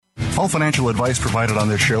All financial advice provided on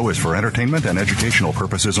this show is for entertainment and educational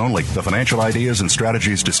purposes only. The financial ideas and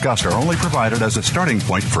strategies discussed are only provided as a starting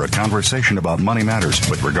point for a conversation about money matters.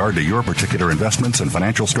 With regard to your particular investments and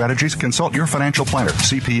financial strategies, consult your financial planner,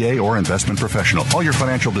 CPA, or investment professional. All your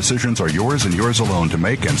financial decisions are yours and yours alone to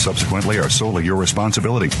make and subsequently are solely your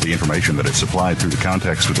responsibility. The information that is supplied through the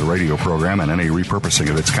context of the radio program and any repurposing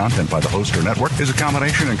of its content by the host or network is a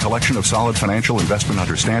combination and collection of solid financial investment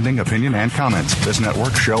understanding, opinion, and comments. This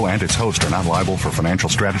network, show, and its host are not liable for financial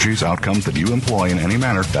strategies, outcomes that you employ in any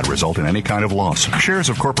manner that result in any kind of loss. Shares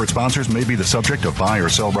of corporate sponsors may be the subject of buy or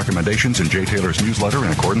sell recommendations in Jay Taylor's newsletter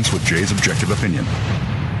in accordance with Jay's objective opinion.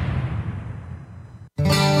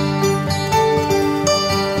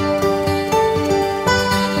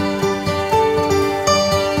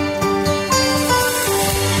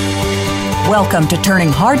 Welcome to Turning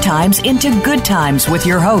Hard Times into Good Times with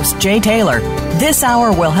your host, Jay Taylor. This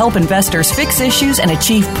hour will help investors fix issues and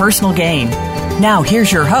achieve personal gain. Now,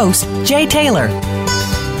 here's your host, Jay Taylor.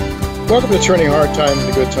 Welcome to Turning Hard Times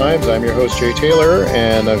into Good Times. I'm your host, Jay Taylor,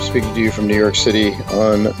 and I'm speaking to you from New York City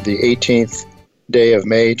on the 18th day of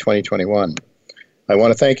May, 2021. I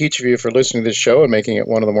want to thank each of you for listening to this show and making it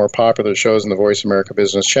one of the more popular shows in the Voice America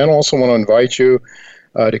Business Channel. I also want to invite you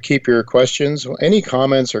to keep your questions, any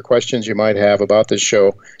comments or questions you might have about this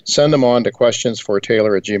show, send them on to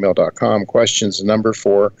questionsfortaylor@gmail.com, questions number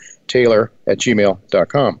 4,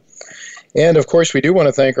 taylor@gmail.com. And, of course, we do want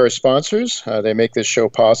to thank our sponsors. They make this show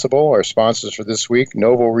possible. Our sponsors for this week,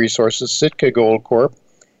 Novo Resources, Sitka Gold Corp.,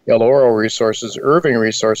 El Oro Resources, Irving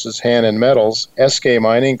Resources, Hannon Metals, SK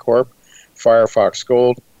Mining Corp., Firefox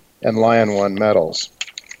Gold, and Lion One Metals.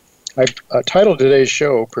 I've titled today's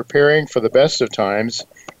show, Preparing for the Best of Times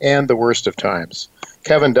and the Worst of Times.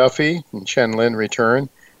 Kevin Duffy and Chen Lin return,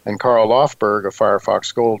 and Carl Lofberg of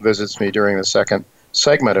Firefox Gold visits me during the second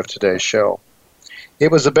segment of today's show.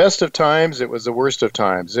 It was the best of times, it was the worst of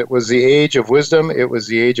times. It was the age of wisdom, it was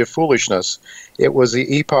the age of foolishness. It was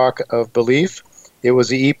the epoch of belief, it was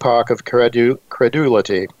the epoch of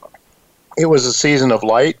credulity. It was a season of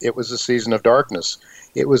light, it was a season of darkness.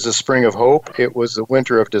 It was the spring of hope. It was the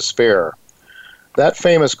winter of despair. That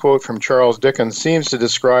famous quote from Charles Dickens seems to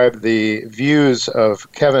describe the views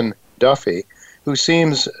of Kevin Duffy, who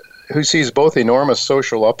sees both enormous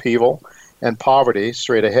social upheaval and poverty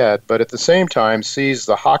straight ahead, but at the same time sees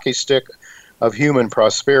the hockey stick of human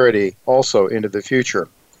prosperity also into the future.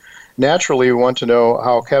 Naturally, we want to know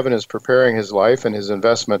how Kevin is preparing his life and his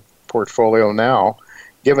investment portfolio now,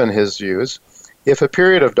 given his views. If a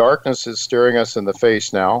period of darkness is staring us in the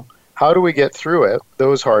face now, how do we get through it,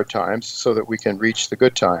 those hard times, so that we can reach the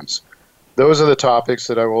good times? Those are the topics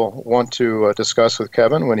that I will want to discuss with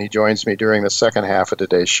Kevin when he joins me during the second half of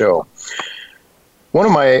today's show. One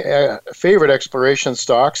of my favorite exploration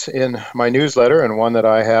stocks in my newsletter, and one that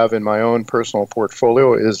I have in my own personal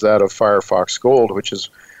portfolio, is that of Firefox Gold, which is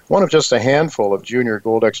one of just a handful of junior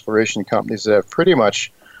gold exploration companies that have pretty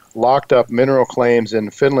much locked up mineral claims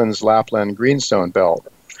in Finland's Lapland Greenstone Belt.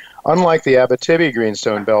 Unlike the Abitibi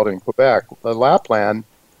Greenstone Belt in Quebec, the Lapland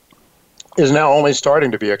is now only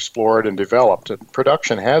starting to be explored and developed. And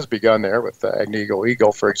production has begun there with Agnico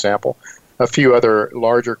Eagle, for example. A few other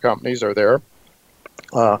larger companies are there.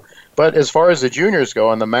 But as far as the juniors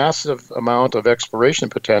go and the massive amount of exploration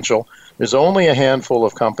potential, there's only a handful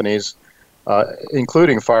of companies,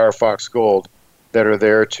 including Firefox Gold, that are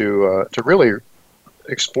there to really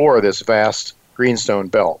explore this vast greenstone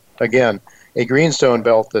belt. Again, a greenstone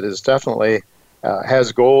belt that is definitely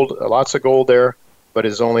has gold, lots of gold there, but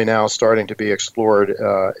is only now starting to be explored.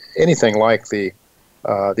 Anything like the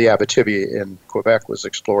Abitibi in Quebec was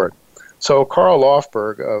explored. So Carl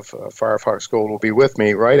Lofberg of Firefox Gold will be with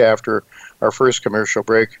me right after our first commercial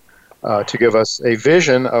break to give us a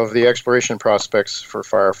vision of the exploration prospects for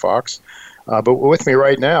Firefox. But with me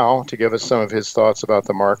right now to give us some of his thoughts about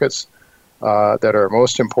the markets that are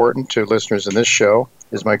most important to listeners in this show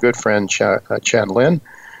is my good friend Chen Lin.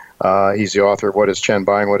 He's the author of What is Chen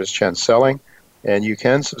Buying, What is Chen Selling? And you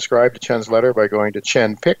can subscribe to Chen's letter by going to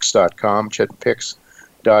chenpicks.com,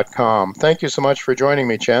 chenpicks.com. Thank you so much for joining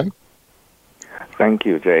me, Chen. Thank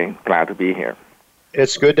you, Jay. Glad to be here.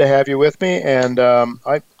 It's good to have you with me. And,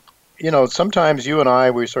 sometimes you and I,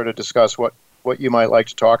 we sort of discuss what you might like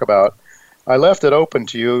to talk about. I left it open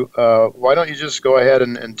to you. Why don't you just go ahead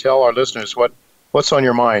and tell our listeners what's on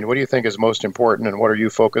your mind? What do you think is most important, and what are you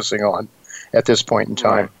focusing on at this point in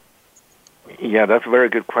time? Yeah, that's a very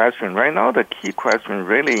good question. Right now, the key question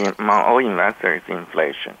really among all investors is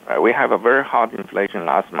inflation. We have a very hot inflation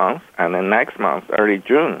last month, and then next month, early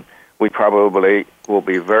June, we probably will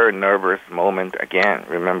be very nervous moment again.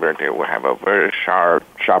 Remember, they will have a very sharp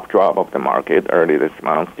drop of the market early this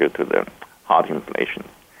month due to the hot inflation,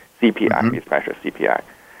 CPI, especially CPI,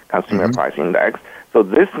 Consumer Price Index. So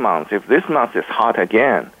this month, if this month is hot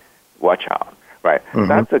again, watch out, right?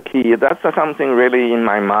 That's the key. That's something really in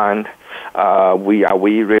my mind. Are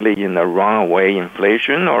we really in the runaway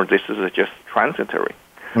inflation, or this is just transitory?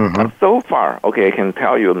 So far, okay, I can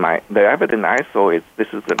tell you the evidence I saw is this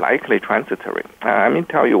is likely transitory. Let me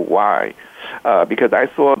tell you why. Because I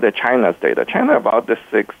saw the China's data. China about the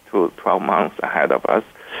 6 to 12 months ahead of us.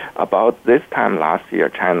 About this time last year,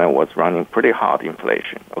 China was running pretty hot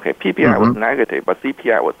inflation. Okay, PPI was negative, but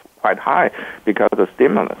CPI was quite high because of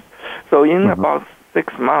stimulus. So in about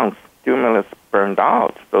 6 months, stimulus burned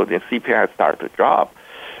out, so the CPI started to drop.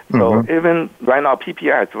 So even right now,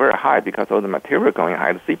 PPI is very high because of the material going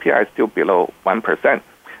high. The CPI is still below 1%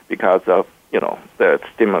 because of, the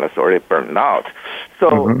stimulus already burned out.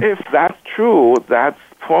 So if that's true, that's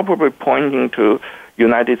probably pointing to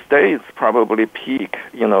United States probably peak,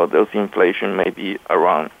 those inflation maybe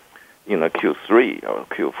around, Q3 or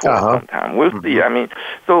Q4 sometime. We'll see. I mean,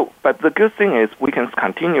 but the good thing is we can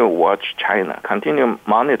continue watch China, continue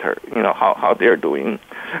monitor, how they're doing,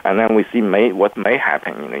 and then we see what may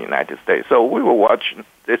happen in the United States. So we will watch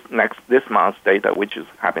this month's data, which is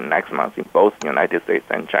happening next month in both the United States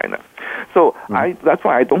and China. So that's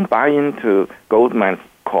why I don't buy into Goldman's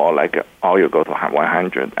call like oil go to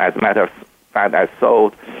 100. As a matter of fact, I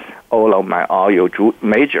sold all of my oil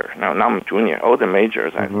major, not junior, all the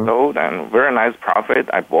majors I sold, and very nice profit.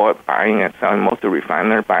 I buying and selling most of the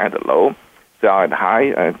refiner, buy at the low, sell at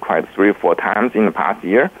high, quite 3 or 4 times in the past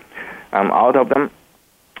year. I'm out of them.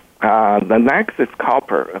 The next is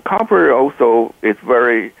copper. Copper also is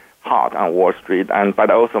very hot on Wall Street, but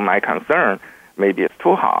also my concern, maybe it's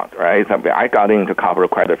too hot, right? So I got into copper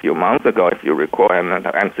quite a few months ago, if you recall, and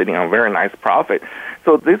I'm sitting on very nice profit.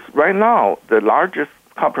 So this right now, the largest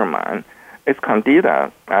copper mine is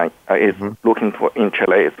Candida, is looking for in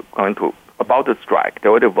Chile, is going to about to strike. They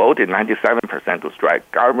already voted 97% to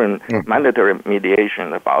strike. Government mandatory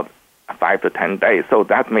mediation about 5 to 10 days. So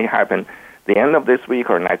that may happen the end of this week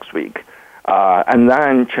or next week. And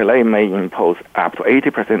then Chile may impose up to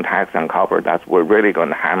 80% tax on copper. That's we're really going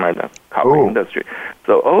to hammer the copper industry.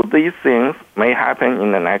 So all these things may happen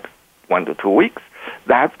in the next 1 to 2 weeks.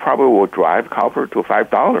 That probably will drive copper to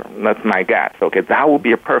 $5. That's my guess. Okay, that would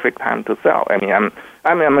be a perfect time to sell. I mean,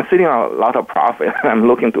 I'm sitting on a lot of profit. I'm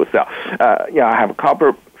looking to sell. I have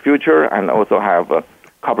copper future and also have a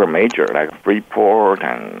copper major like Freeport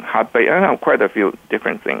and Hudbay. I have quite a few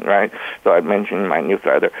different things, right? So I mentioned in my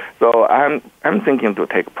newsletter. So I'm thinking to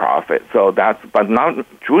take profit. So but not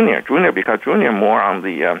junior because junior more on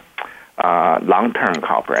the long-term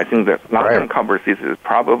copper. I think the long-term copper thesis is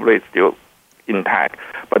probably still intact,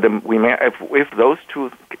 but we may if those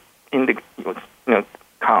two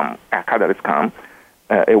catalysts come,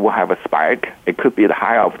 it will have a spike. It could be the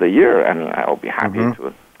high of the year. I mean, I will be happy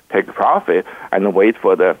to take profit and wait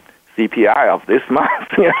for the CPI of this month,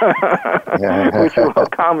 which will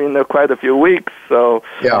come in quite a few weeks. So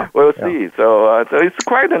we'll see. So it's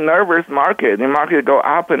quite a nervous market. The market go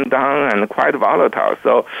up and down and quite volatile.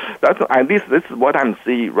 So that's at least this is what I'm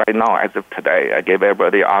seeing right now as of today. I gave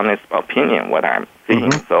everybody honest opinion what I'm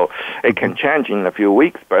seeing. So it can change in a few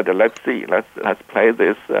weeks, but let's see. Let's play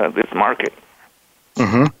this market.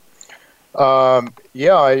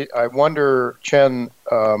 I wonder, Chen.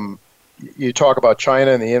 You talk about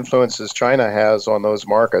China and the influences China has on those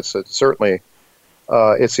markets. It's certainly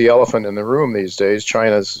it's the elephant in the room these days.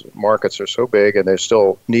 China's markets are so big, and there's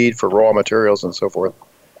still need for raw materials and so forth.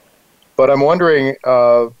 But I'm wondering,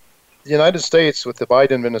 the United States, with the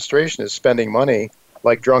Biden administration, is spending money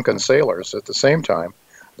like drunken sailors at the same time.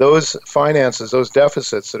 Those finances, those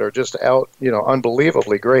deficits that are just out,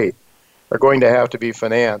 unbelievably great, are going to have to be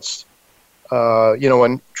financed.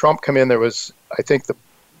 When Trump came in, there was, I think,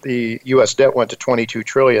 the U.S. debt went to $22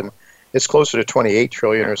 trillion. It's closer to $28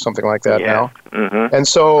 trillion or something like that now. And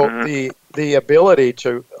so the ability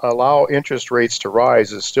to allow interest rates to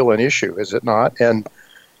rise is still an issue, is it not? And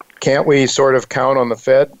can't we sort of count on the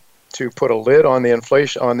Fed to put a lid on the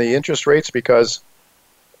inflation, on the interest rates? Because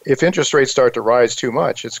if interest rates start to rise too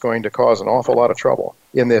much, it's going to cause an awful lot of trouble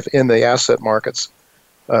in the asset markets,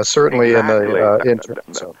 certainly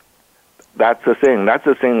exactly. That's the thing.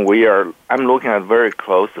 I'm looking at very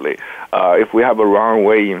closely. If we have a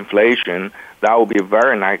runaway inflation, that will be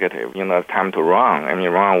very negative. It's time to run.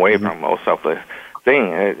 Run away from most of the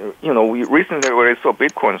thing. We recently already saw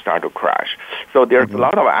Bitcoin start to crash. So there's a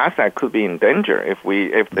lot of assets could be in danger if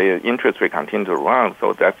the interest rate continue to run.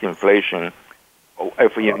 So that's inflation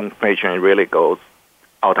if inflation really goes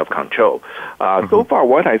out of control. So far,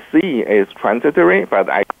 what I see is transitory, but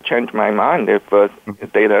I change my mind if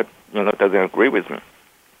data doesn't agree with me.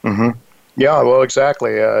 Yeah, well,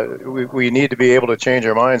 exactly. We need to be able to change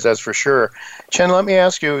our minds, that's for sure. Chen, let me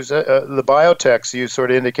ask you, the biotechs, you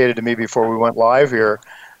sort of indicated to me before we went live here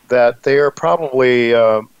that they are probably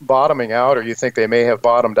bottoming out, or you think they may have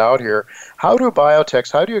bottomed out here. How do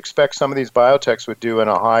you expect some of these biotechs would do in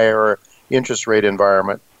a higher interest rate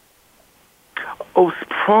environment? Oh, it's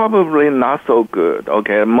probably not so good.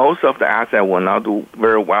 Okay, most of the assets will not do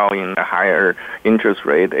very well in a higher interest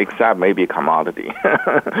rate, except maybe commodity.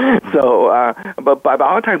 So, but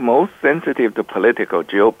biotech most sensitive to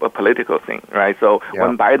geopolitical thing, right? So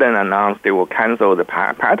when Biden announced they will cancel the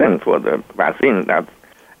patent for the vaccine, that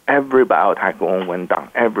every biotech went down,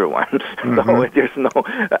 everyone. So there's no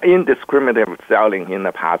indiscriminate selling in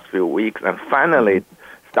the past few weeks, and finally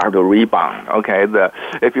start to rebound. Okay,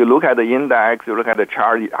 if you look at the index, you look at the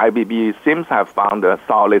chart, IBB seems to have found a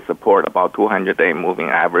solid support about 200-day moving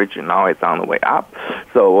average, and now it's on the way up.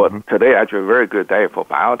 So today actually a very good day for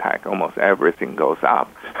biotech. Almost everything goes up.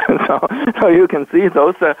 So you can see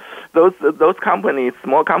those companies,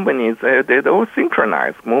 small companies, they don't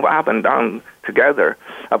synchronize, move up and down together.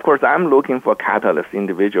 Of course, I'm looking for catalysts,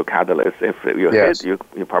 individual catalysts. If you hit,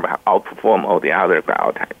 you probably outperform all the other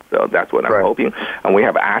biotech. So that's what I'm hoping. And we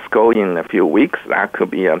have ASCO in a few weeks. That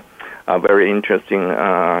could be a very interesting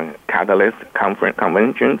catalyst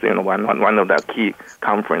conventions. One of the key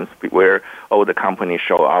conference where all the companies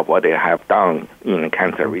show off what they have done in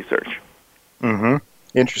cancer research.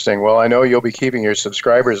 Interesting. Well, I know you'll be keeping your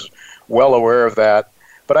subscribers well aware of that.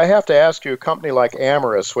 But I have to ask you, a company like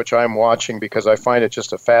Amyris, which I'm watching because I find it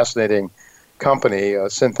just a fascinating company,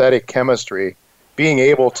 synthetic chemistry, being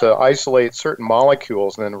able to isolate certain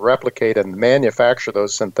molecules and then replicate and manufacture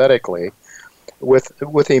those synthetically with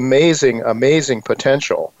amazing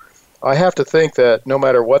potential. I have to think that no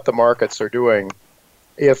matter what the markets are doing,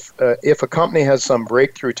 if a company has some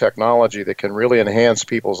breakthrough technology that can really enhance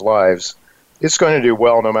people's lives, it's going to do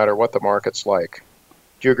well no matter what the market's like.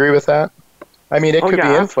 Do you agree with that? I mean, it could be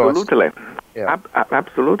influenced. Absolutely. Yeah.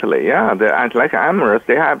 Absolutely, yeah. Like Amyris,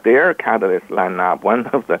 they have their catalyst lineup. One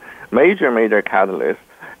of the major catalysts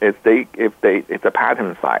is it's a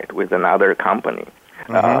patent fight with another company.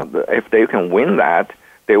 If they can win that,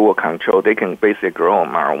 they will control. They can basically grow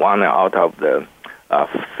marijuana out of the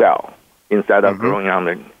cell. Instead of growing on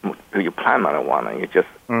you plant marijuana, you just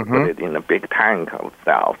put it in a big tank of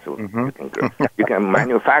cells. So you can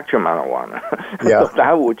manufacture marijuana. So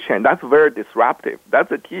that would change. That's very disruptive. That's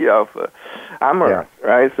the key of Amyris,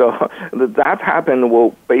 right? So that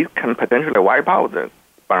happen can potentially wipe out the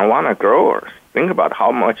marijuana growers. Think about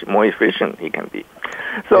how much more efficient he can be.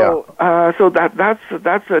 So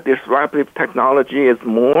that's a disruptive technology. It's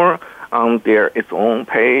more on its own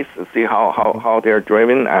pace, see how they're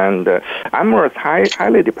driven, and Amyris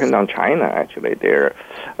highly depend on China. Actually, they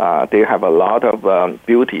have a lot of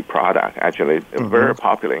beauty product. Actually, very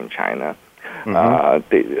popular in China.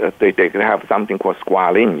 They have something called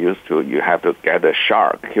squalene. You have to get a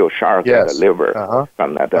shark, kill shark, get the liver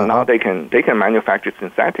from that. And now they can manufacture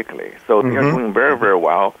synthetically. So they are doing very, very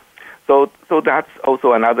well. So that's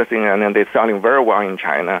also another thing. And then they're selling very well in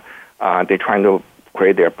China. They're trying to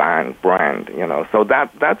create their brand, So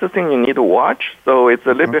that's the thing you need to watch. So it's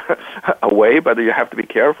a little bit away, but you have to be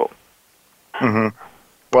careful.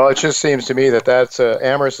 Well, it just seems to me that's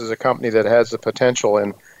Amyris is a company that has the potential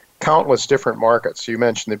in countless different markets. You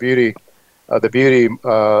mentioned the beauty,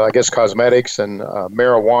 I guess cosmetics and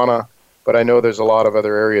marijuana, but I know there's a lot of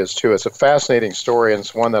other areas too. It's a fascinating story, and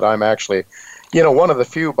it's one that I'm actually, one of the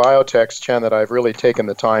few biotechs, Chen, that I've really taken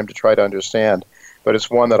the time to try to understand. But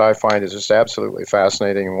it's one that I find is just absolutely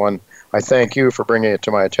fascinating, and one I thank you for bringing it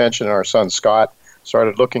to my attention. Our son Scott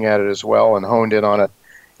started looking at it as well and honed in on it,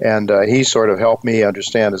 and he sort of helped me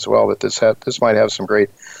understand as well that this might have some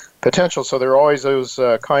great potential. So there are always those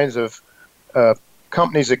kinds of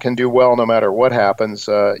companies that can do well no matter what happens.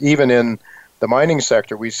 Even in the mining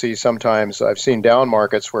sector, we see sometimes, I've seen down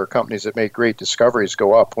markets where companies that make great discoveries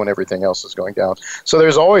go up when everything else is going down. So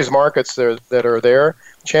there's always markets that are there.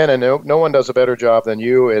 Chen, and no one does a better job than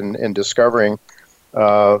you in discovering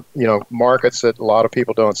markets that a lot of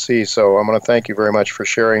people don't see. So I'm going to thank you very much for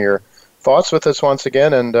sharing your thoughts with us once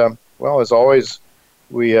again. And as always,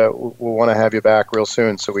 we'll want to have you back real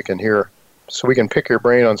soon so we can pick your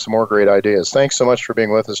brain on some more great ideas. Thanks so much for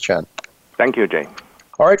being with us, Chen. Thank you, Jay.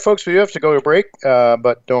 All right, folks, we do have to go to break,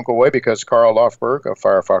 but don't go away because Carl Lofberg of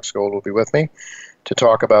Firefox Gold will be with me to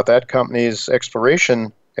talk about that company's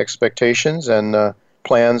exploration expectations and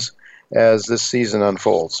plans as this season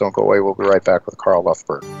unfolds. Don't go away. We'll be right back with Carl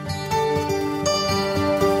Lufberg.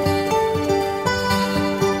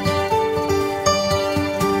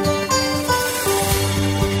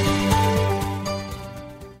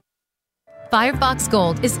 Firefox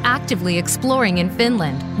Gold is actively exploring in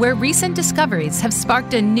Finland, where recent discoveries have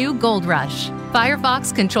sparked a new gold rush.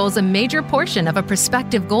 Firefox controls a major portion of a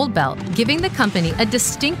prospective gold belt, giving the company a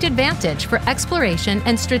distinct advantage for exploration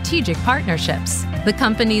and strategic partnerships. The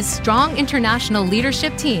company's strong international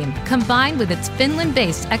leadership team, combined with its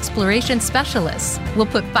Finland-based exploration specialists, will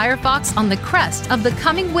put Firefox on the crest of the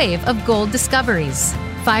coming wave of gold discoveries.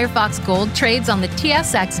 Firefox Gold trades on the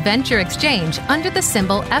TSX Venture Exchange under the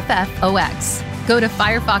symbol FFOX. Go to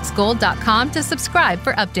firefoxgold.com to subscribe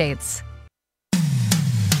for updates.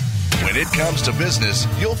 When it comes to business,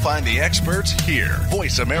 you'll find the experts here.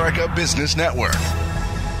 Voice America Business Network.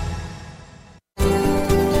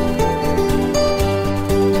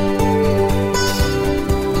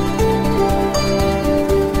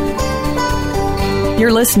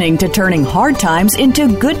 You're listening to Turning Hard Times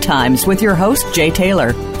into Good Times with your host, Jay Taylor.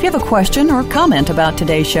 If you have a question or comment about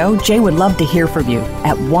today's show, Jay would love to hear from you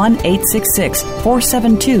at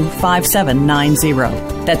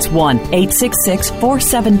 1-866-472-5790. That's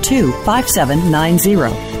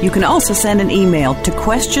 1-866-472-5790. You can also send an email to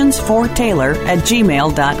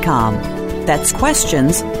questionsfortaylor@gmail.com. That's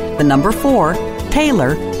questions, the number 4,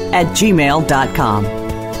 Taylor@gmail.com.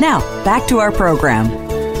 Now, back to our program.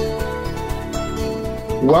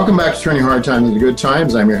 Welcome back to Turning Hard Times into Good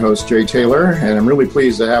Times. I'm your host, Jay Taylor, and I'm really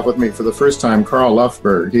pleased to have with me for the first time Carl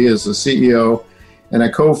Lufberg. He is the CEO and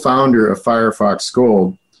a co-founder of Firefox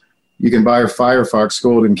Gold. You can buy Firefox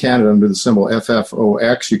Gold in Canada under the symbol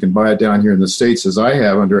FFOX. You can buy it down here in the States, as I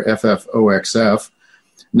have, under FFOXF.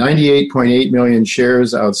 98.8 million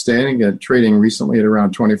shares outstanding, trading recently at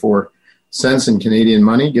around 24 cents in Canadian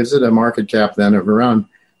money. Gives it a market cap then of around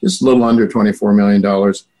just a little under $24 million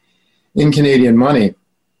in Canadian money.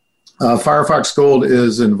 Firefox Gold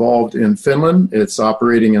is involved in Finland. It's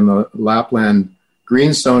operating in the Lapland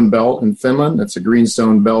Greenstone Belt in Finland. It's a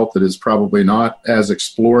greenstone belt that is probably not as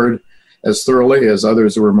explored as thoroughly as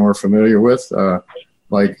others we're more familiar with,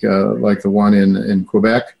 like the one in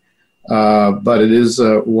Quebec. But it is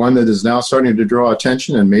one that is now starting to draw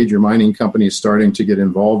attention, and major mining companies starting to get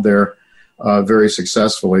involved there very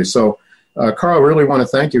successfully. So, Carl, I really want to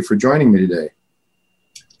thank you for joining me today.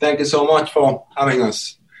 Thank you so much for having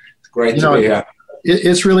us. Great to be here.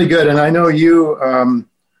 It's really good, and I know you've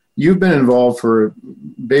been involved for a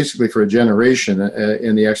generation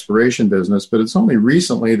in the exploration business, but it's only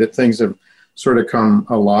recently that things have sort of come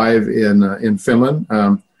alive in Finland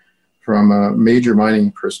from a major mining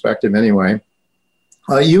perspective. Anyway,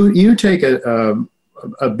 you take a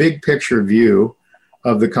big picture view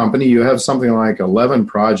of the company. You have something like 11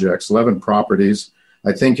 projects, 11 properties.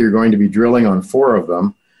 I think you're going to be drilling on 4 of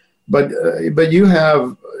them. But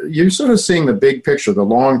you're sort of seeing the big picture, the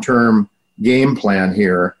long-term game plan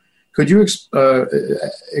here. Could you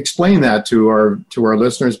explain that to our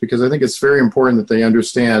listeners? Because I think it's very important that they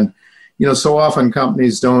understand. You know, so often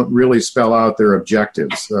companies don't really spell out their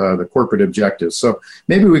objectives, the corporate objectives. So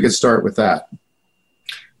maybe we could start with that.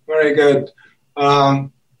 Very good. I've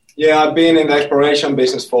been in the exploration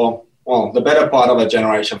business for the better part of a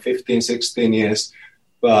generation, 15, 16 years.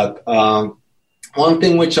 But one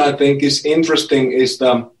thing which I think is interesting is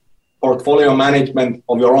the portfolio management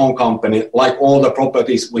of your own company, like all the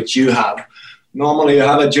properties which you have. Normally you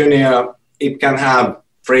have a junior, it can have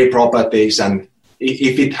 3 properties, and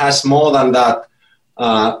if it has more than that,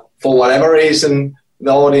 for whatever reason,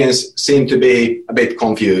 the audience seem to be a bit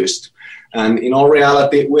confused. And in all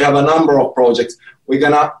reality, we have a number of projects. We're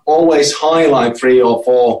going to always highlight 3 or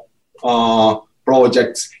 4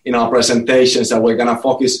 projects in our presentations, and we're going to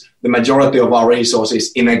focus the majority of our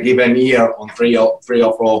resources in a given year on 3 or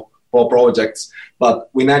 4 projects. But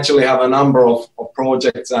we naturally have a number of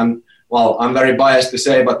projects, and I'm very biased to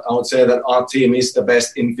say, but I would say that our team is the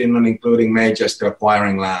best in Finland, including majors, to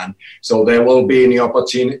acquiring land. So there will be new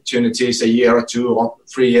opportunities a year or 2 or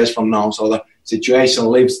 3 years from now. So the situation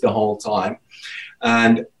lives the whole time.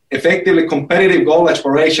 And effectively, competitive gold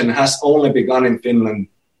exploration has only begun in Finland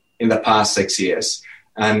in the past 6 years.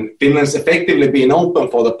 And Finland's effectively been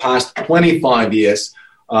open for the past 25 years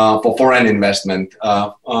for foreign investment.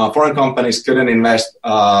 Foreign companies couldn't invest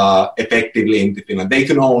effectively into Finland. They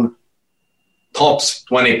could own tops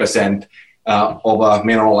 20% of a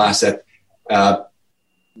mineral asset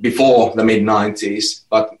before the mid-90s.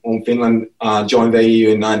 But when Finland joined the EU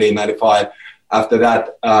in 1995, after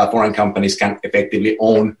that, foreign companies can effectively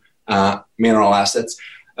own mineral assets.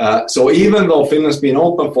 So even though Finland's been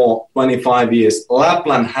open for 25 years,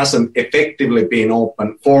 Lapland hasn't effectively been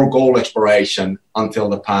open for gold exploration until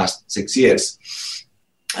the past 6 years.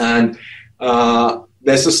 And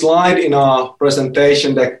there's a slide in our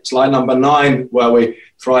presentation deck, slide number 9, where we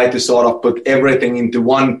try to sort of put everything into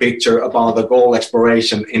one picture about the gold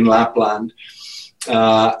exploration in Lapland.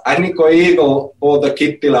 Agnico Eagle bought the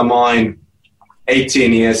Kittilä mine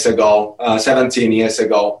 17 years ago,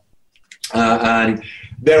 and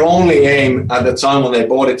their only aim at the time when they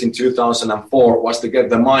bought it in 2004 was to get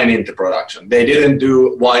the mine into production. They didn't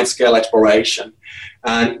do wide-scale exploration.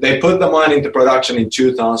 And they put the mine into production in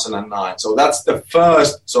 2009. So that's the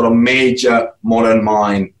first sort of major modern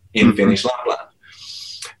mine in Finnish Lapland.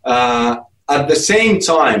 At the same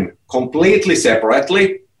time, completely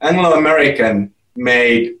separately, Anglo American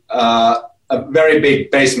made a very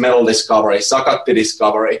big base metal discovery, Sakatti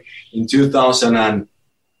discovery, in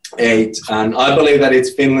 2008. And I believe that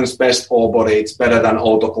it's Finland's best ore body. It's better than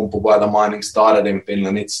Outokumpu, where the mining started in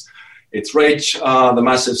Finland. It's rich. The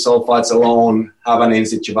massive sulfides alone have an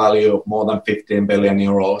in-situ value of more than 15 billion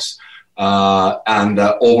euros. And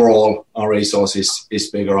overall, our resource is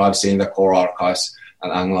bigger. I've seen the core archives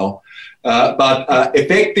at Anglo. But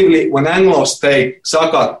effectively, when Anglo staked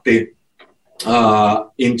Sakatti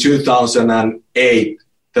in 2008,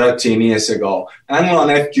 13 years ago, Anglo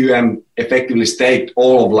and FQM effectively staked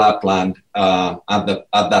all of Lapland at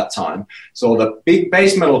that time. So the big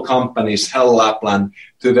base metal companies held Lapland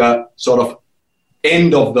to the sort of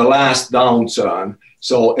end of the last downturn.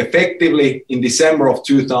 So effectively, in December of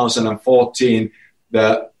 2014,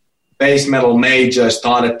 the base metal majors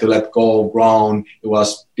started to let go of ground. It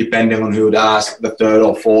was, depending on who'd ask, the third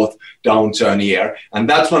or fourth downturn year. And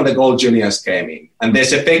that's when the gold juniors came in. And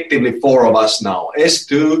there's effectively 4 of us now.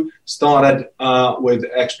 S2 started with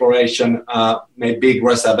exploration, made big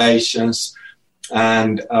reservations,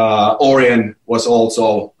 and Orion was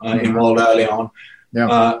also involved early on.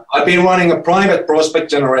 Yeah. I've been running a private prospect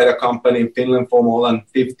generator company in Finland for more than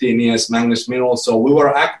 15 years, Magnus Minerals. So we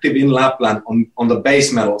were active in Lapland on the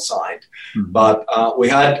base metal side. But we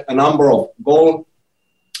had a number of gold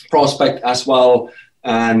prospect as well,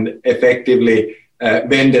 and effectively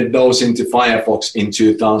vended those into Firefox in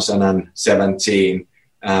 2017.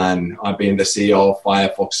 And I've been the CEO of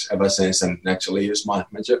Firefox ever since, and actually use my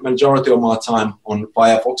majority of my time on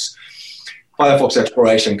Firefox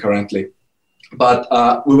exploration currently. But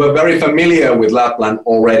we were very familiar with Lapland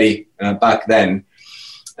already back then.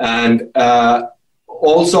 And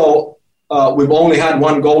also, we've only had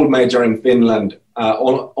one gold major in Finland,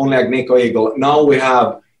 only Agnico Eagle. Now we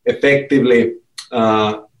have effectively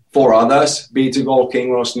 4 others, B2Gold,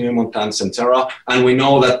 Kinross, Newmont, and Centerra. And we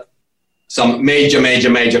know that some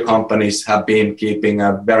major companies have been keeping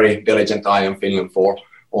a very diligent eye on Finland for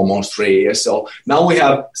almost 3 years. So now we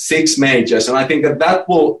have 6 majors, and I think that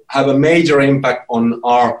will have a major impact on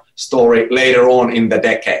our story later on in the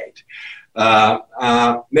decade.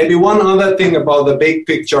 Maybe one other thing about the big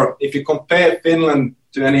picture, if you compare Finland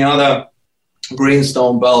to any other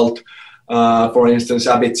greenstone belt, for instance,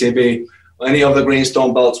 Abitibi, any of the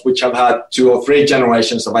greenstone belts which have had 2 or 3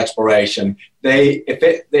 generations of exploration, they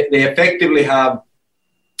effectively have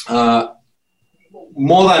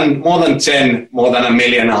more than 1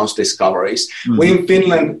 million ounce discoveries. We in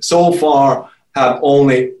Finland so far have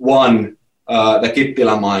only one, the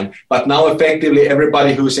Kittilä mine, but now effectively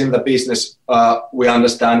everybody who's in the business, we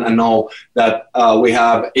understand and know that we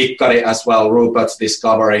have Ikkari as well, Rupert's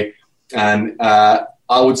discovery, and I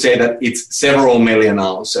would say that it's several million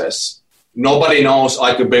ounces. Nobody knows,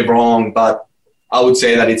 I could be wrong, but I would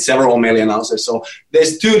say that it's several million ounces. So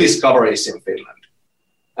there's 2 discoveries in Finland.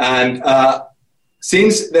 And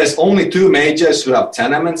since there's only 2 majors who have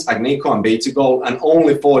tenements, Agnico and B2Gold, and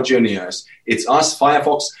only 4 juniors, it's us,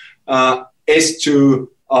 Firefox, S2,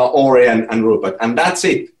 Orion, and Rupert. And that's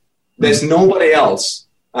it. There's nobody else.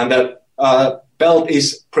 And the belt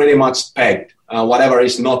is pretty much pegged. Whatever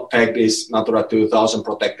is not pegged is Natura 2000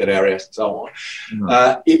 protected areas and so on.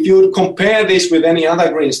 If you would compare this with any other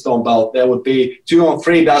greenstone belt, there would be 2 or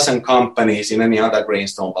 3 dozen companies in any other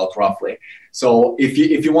greenstone belt, roughly. So if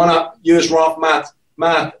you want to use rough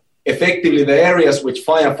math, effectively the areas which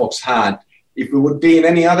Firefox had, if we would be in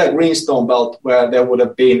any other greenstone belt where there would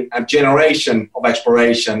have been a generation of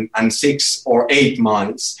exploration and 6 or 8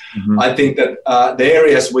 mines, I think that the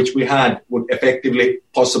areas which we had would effectively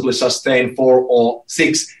possibly sustain 4 or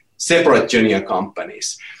 6 separate junior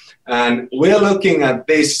companies. And we're looking at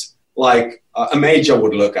this like a major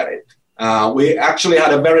would look at it. We actually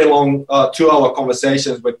had a very long 2-hour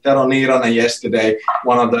conversations with Tero Niiranen yesterday,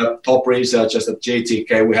 one of the top researchers at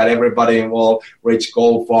GTK. We had everybody involved, Rich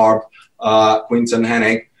Goldfarb, Quinton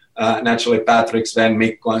Hennig, naturally Patrick, Sven,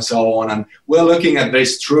 Mikko, and so on. And we're looking at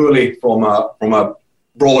this truly from a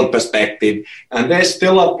broad perspective. And there's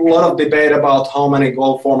still a lot of debate about how many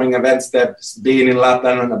goal-forming events there's been in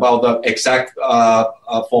Lapland and about the exact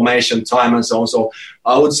formation time and so on. So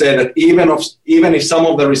I would say that even if some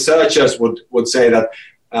of the researchers would say that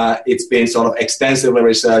it's been sort of extensively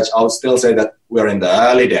researched, I would still say that we're in the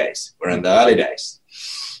early days.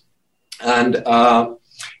 And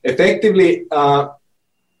effectively,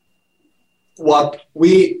 what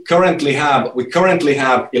we currently have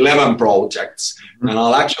 11 projects, and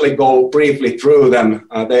I'll actually go briefly through them.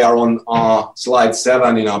 They are on slide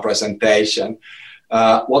 7 in our presentation.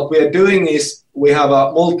 What we are doing is we have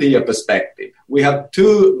a multi-year perspective. We have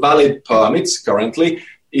 2 valid permits currently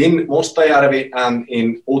in Mustajärvi and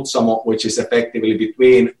in Utsamo, which is effectively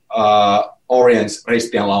between Orient's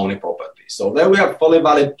Risti and Launi property. So there we have fully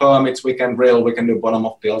valid permits. We can drill, we can do bottom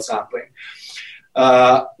of till sampling.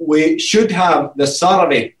 We should have the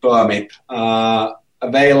Sarvi permit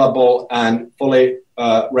available and fully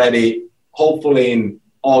ready, hopefully in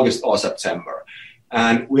August or September.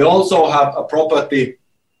 And we also have a property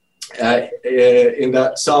in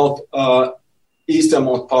the south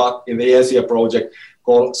easternmost part in the Esia project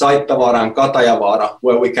called Saittavaara and Katajavaara,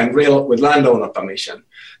 where we can drill with landowner permission.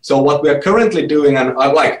 So what we are currently doing, and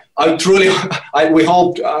we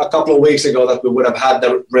hoped a couple of weeks ago that we would have had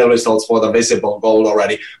the drill results for the visible gold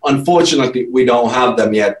already. Unfortunately, we don't have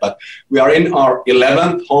them yet, but we are in our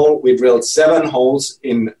 11th hole. We drilled 7 holes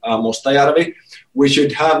in Mustajärvi. We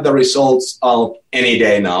should have the results out any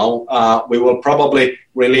day now. We will probably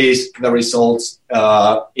release the results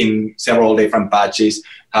in several different batches,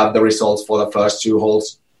 have the results for the first 2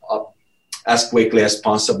 holes as quickly as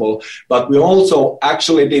possible. But we also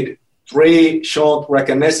actually did 3 short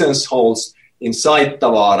reconnaissance holes in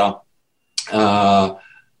Saittavaara,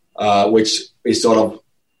 which is sort of,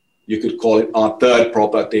 you could call it our 3rd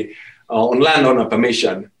property, on landowner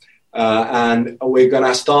permission. And we're going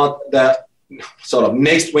to start the sort of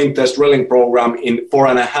next winter's drilling program in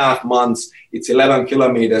 4.5 months. It's 11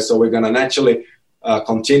 kilometers, so we're going to naturally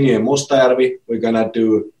continue in Mustajärvi. We're going to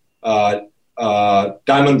do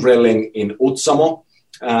diamond drilling in Utsamo,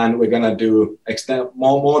 and we're going to do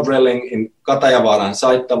more drilling in Katajavaara and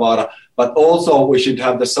Saittavaara. But also we should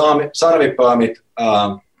have the Sarvi permit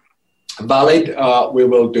valid. We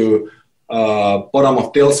will do bottom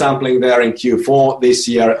of till sampling there in Q4 this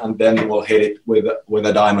year, and then we'll hit it with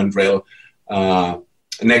a diamond drill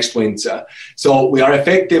next winter. So we are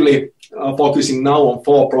effectively focusing now on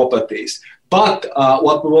 4 properties. But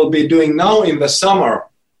what we will be doing now in the summer,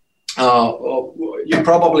 you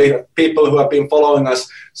probably, people who have been following us,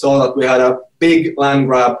 saw that we had a big land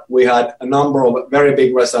grab. We had a number of very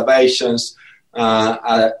big reservations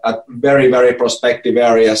at very, very prospective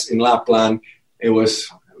areas in Lapland. It was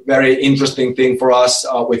a very interesting thing for us.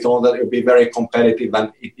 We thought that it would be very competitive,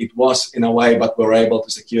 and it was in a way, but we were able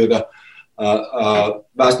to secure the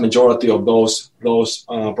vast majority of those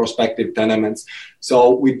prospective tenements.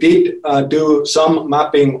 So we did do some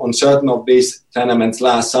mapping on certain of these tenements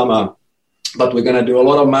last summer, but we're going to do a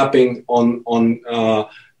lot of mapping on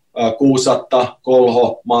Kuusatta,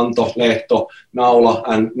 Kolho, Manto, Lehto, Naula,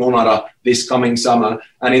 and Nunara this coming summer.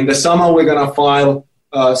 And in the summer, we're going to file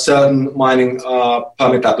certain mining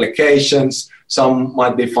permit applications. Some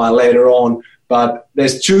might be filed later on, but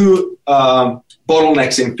there's 2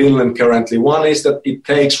 bottlenecks in Finland currently. One is that it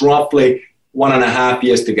takes roughly 1.5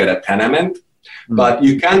 years to get a tenement, but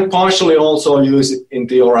you can partially also use it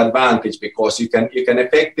into your advantage, because you can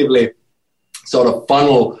effectively sort of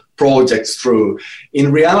funnel projects through.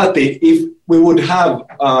 In reality, if we would have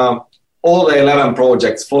all the 11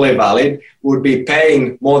 projects fully valid, we would be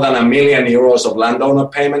paying more than €1 million of landowner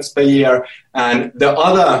payments per year. And the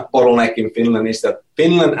other bottleneck in Finland is that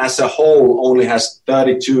Finland as a whole only has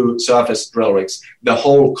 32 surface drill rigs, the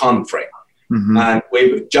whole country. Mm-hmm. And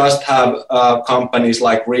we just have companies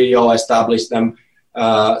like Rio establish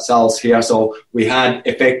themselves here. So we had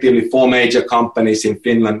effectively 4 major companies in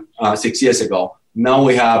Finland 6 years ago. Now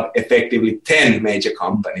we have effectively 10 major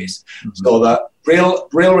companies. Mm-hmm. So the drill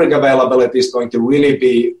rig availability is going to really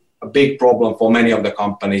be a big problem for many of the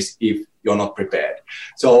companies if you're not prepared.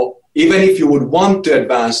 So even if you would want to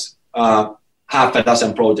advance half a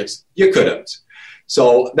dozen projects, you couldn't.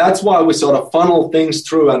 So that's why we sort of funnel things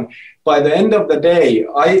through. And by the end of the day,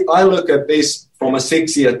 I look at this from a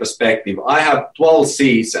 6-year perspective. I have 12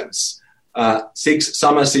 seasons, 6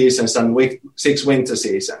 summer seasons and 6 winter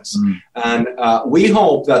seasons. Mm. And we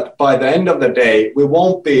hope that by the end of the day, we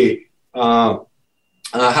won't be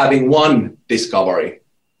having 1 discovery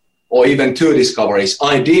or even 2 discoveries.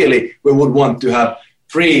 Ideally, we would want to have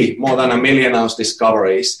more than 1 million ounce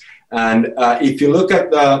discoveries. And if you look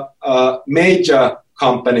at the major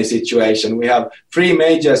company situation, we have 3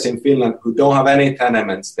 majors in Finland who don't have any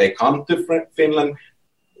tenements. They come to Finland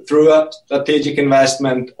through a strategic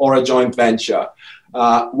investment or a joint venture.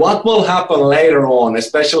 What will happen later on,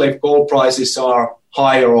 especially if gold prices are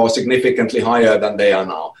higher or significantly higher than they are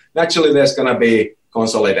now? Naturally, there's going to be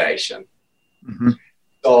consolidation. Mm-hmm.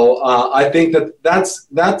 So I think that's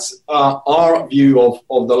our view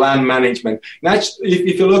of the land management.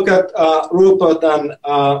 If you look at Rupert and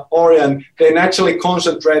Orion, they naturally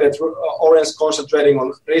concentrated. Orion's concentrating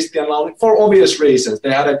on Risti and Lauli for obvious reasons.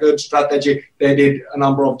 They had a good strategy. They did a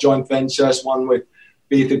number of joint ventures, one with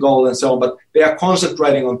B2Gold and so on. But they are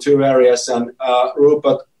concentrating on 2 areas, and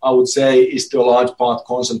Rupert, I would say, is to a large part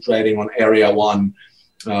concentrating on Area 1,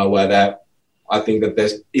 where I think that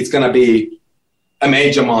it's going to be a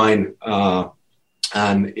major mine,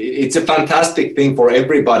 and it's a fantastic thing for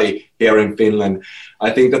everybody here in Finland.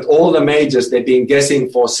 I think that all the majors, they've been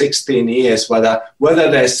guessing for 16 years whether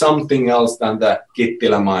there's something else than the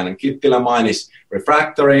Kittilä mine. And Kittilä mine is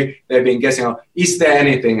refractory. They've been guessing, is there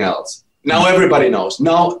anything else? Now everybody knows.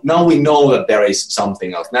 Now we know that there is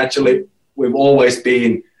something else. Naturally, we've always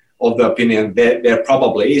been of the opinion there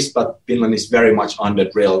probably is, but Finland is very much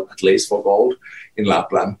under-drilled, at least for gold in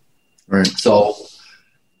Lapland. Right. So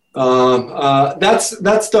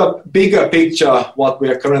that's the bigger picture, what we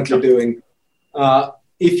are currently doing.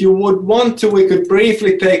 If you would want to, we could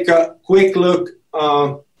briefly take a quick look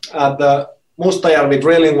at the Mustajärvi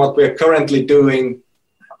drilling, what we're currently doing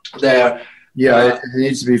there. Yeah, it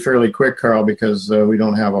needs to be fairly quick, Carl, because we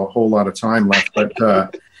don't have a whole lot of time left. But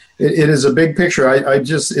it is a big picture.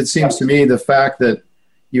 It seems to me the fact that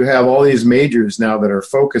you have all these majors now that are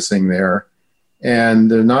focusing there,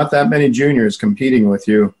 and there are not that many juniors competing with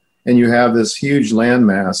you, and you have this huge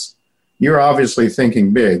landmass, you're obviously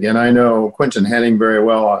thinking big. And I know Quinton Henning very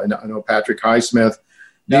well. I know Patrick Highsmith.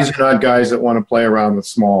 These are not guys that want to play around with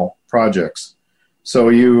small projects. So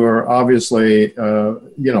you are obviously,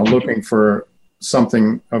 looking for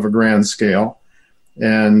something of a grand scale.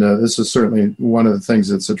 And this is certainly one of the things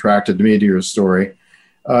that's attracted me to your story.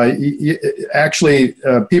 People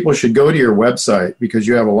should go to your website because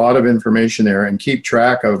you have a lot of information there and keep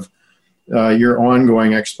track of your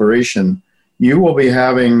ongoing exploration. You will be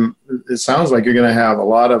having, it sounds like you're going to have a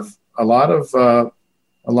lot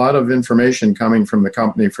of information coming from the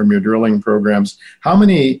company, from your drilling programs. How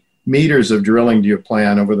many meters of drilling do you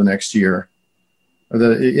plan over the next year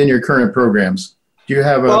in your current programs? Do you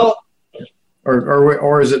have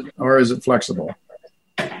or is it flexible?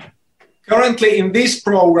 Currently in this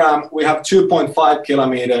program, we have 2.5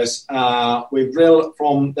 kilometers. We drill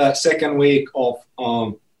from the second week of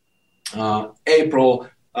April,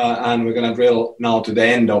 and we're going to drill now to the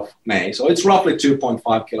end of May. So it's roughly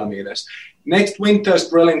 2.5 kilometers. Next winter's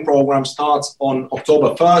drilling program starts on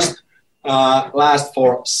October 1st, lasts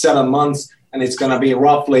for 7 months, and it's going to be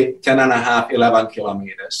roughly 11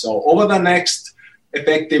 kilometers. So over the next,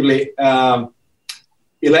 effectively, 11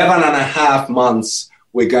 and a half months,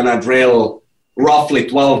 we're going to drill roughly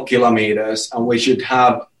 12 kilometers, and we should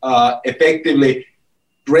have effectively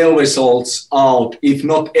drill results out, if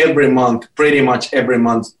not every month, pretty much every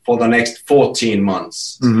month for the next 14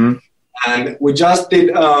 months. Mm-hmm. And we just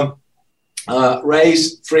did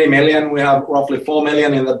raise 3 million. We have roughly 4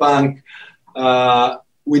 million in the bank.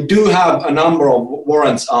 We do have a number of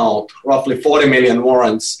warrants out, roughly 40 million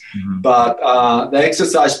warrants, but the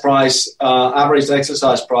exercise price, average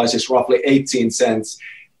exercise price is roughly 18 cents.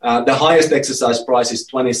 The highest exercise price is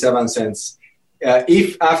 27 cents.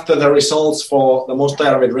 If after the results for the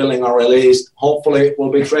Mustajärvi drilling are released, hopefully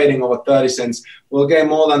we'll be trading over 30 cents. We'll get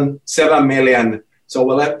more than 7 million. So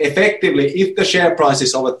we'll have effectively, if the share price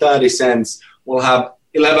is over 30 cents, we'll have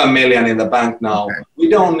 11 million in the bank now. Okay. We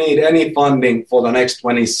don't need any funding for the next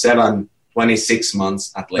 27, 26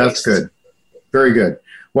 months at least. That's good. Very good.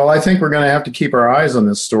 Well, I think we're going to have to keep our eyes on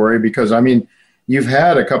this story because, I mean, you've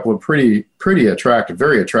had a couple of pretty attractive,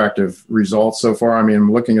 very attractive results so far. I mean,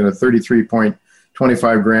 I'm looking at a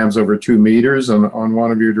 33.25 grams over 2 meters on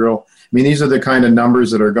one of your drill. I mean, these are the kind of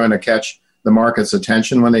numbers that are going to catch the market's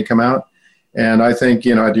attention when they come out. And I think,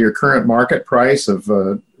 at your current market price of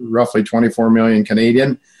roughly 24 million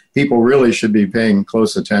Canadian, people really should be paying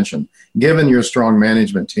close attention, given your strong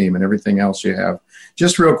management team and everything else you have.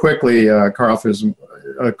 Just real quickly, Carl, if there's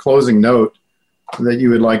a closing note that you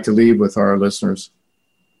would like to leave with our listeners.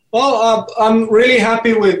 Well, I'm really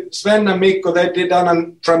happy with Sven and Mikko. They've done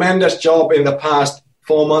a tremendous job in the past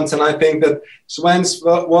 4 months, and I think that Sven's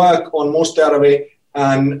work on Mustajärvi,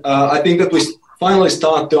 and I think that we finally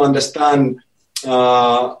start to understand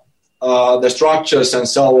the structures and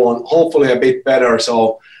so on, hopefully a bit better.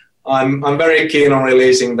 So I'm very keen on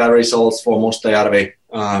releasing the results for Mustajärvi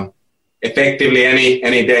effectively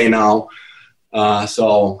any day now.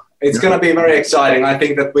 So it's going to be very exciting. I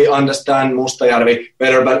think that we understand Mustajärvi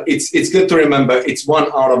better, but it's good to remember it's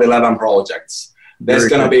 1 out of 11 projects. There's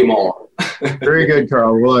going to be more. Very good,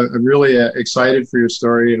 Carl. Well, I'm really excited for your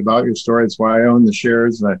story and about your story. It's why I own the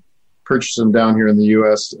shares and I purchased them down here in the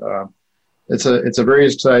U.S. It's a very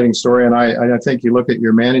exciting story, and I think you look at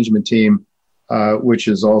your management team, which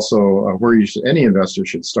is also where any investor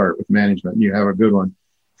should start with management. You have a good one,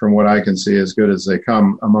 from what I can see, as good as they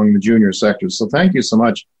come among the junior sectors. So thank you so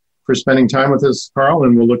much for spending time with us, Carl,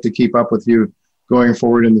 and we'll look to keep up with you going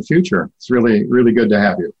forward in the future. It's really, really good to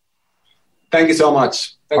have you. Thank you so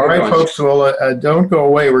much. All right, folks, well, don't go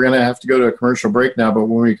away. We're going to have to go to a commercial break now, but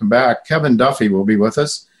when we come back, Kevin Duffy will be with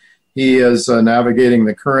us. He is navigating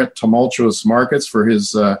the current tumultuous markets for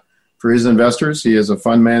his investors. He is a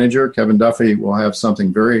fund manager. Kevin Duffy will have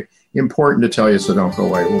something very important to tell you, so don't go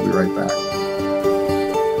away. We'll be right back.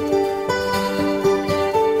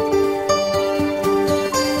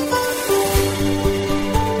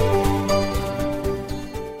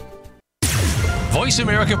 Voice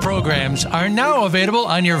America programs are now available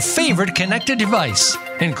on your favorite connected device,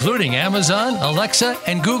 including Amazon, Alexa,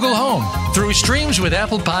 and Google Home. Through streams with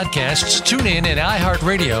Apple Podcasts, TuneIn, and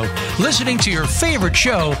iHeartRadio, listening to your favorite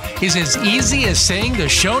show is as easy as saying the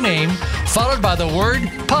show name followed by the word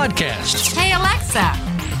podcast. Hey, Alexa,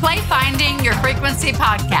 play Finding Your Frequency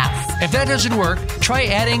podcast. If that doesn't work, try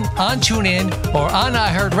adding on TuneIn or on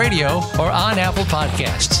iHeartRadio or on Apple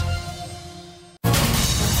Podcasts.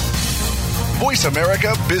 Voice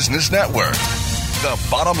America Business Network, the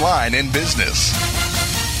bottom line in business.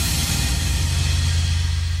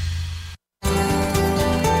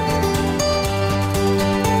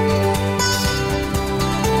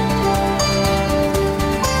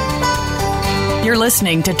 You're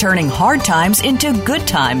listening to Turning Hard Times into Good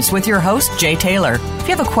Times with your host, Jay Taylor. If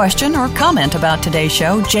you have a question or comment about today's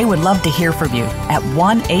show, Jay would love to hear from you at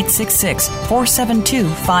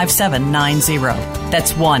 1-866-472-5790.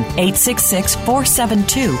 That's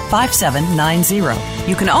 1-866-472-5790.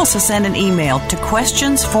 You can also send an email to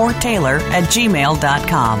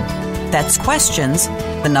questionsfortaylor@gmail.com. That's questions,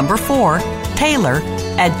 the number 4,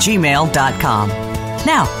 Taylor@gmail.com.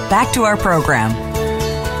 Now, back to our program.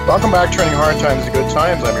 Welcome back, Turning Hard Times to Good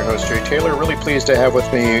Times. I'm your host, Jay Taylor. Really pleased to have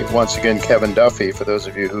with me once again Kevin Duffy. For those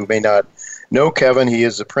of you who may not know Kevin, he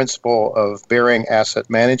is the principal of Baring Asset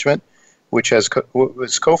Management, which was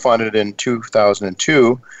co-founded in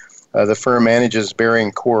 2002. The firm manages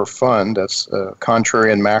Baring Core Fund, that's a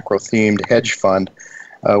contrary and macro-themed hedge fund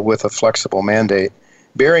with a flexible mandate.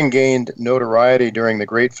 Baring gained notoriety during the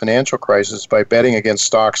great financial crisis by betting against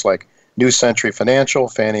stocks like New Century Financial,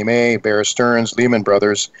 Fannie Mae, Bear Stearns, Lehman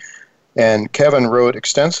Brothers, and Kevin wrote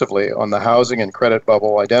extensively on the housing and credit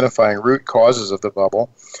bubble, identifying root causes of the bubble.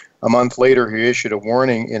 A month later, he issued a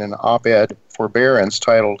warning in an op-ed for Barron's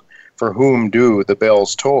titled, "For Whom Do the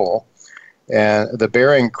Bells Toll?" And the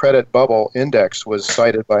Baring Credit Bubble Index was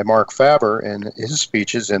cited by Mark Faber in his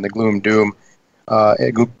speeches in the Gloom, Boom,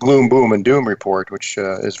 and Doom report, which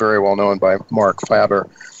is very well known by Mark Faber.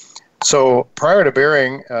 So prior to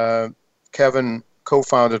Baring, Kevin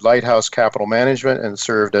co-founded Lighthouse Capital Management and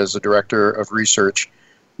served as the Director of Research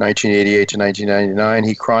 1988 to 1999.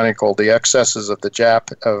 He chronicled the excesses of the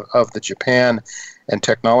Japan and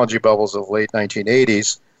technology bubbles of late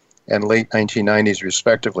 1980s and late 1990s,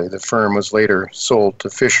 respectively. The firm was later sold to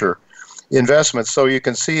Fisher Investments. So you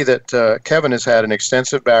can see that Kevin has had an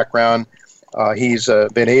extensive background. He's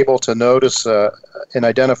been able to notice and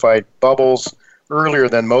identify bubbles earlier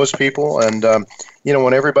than most people, and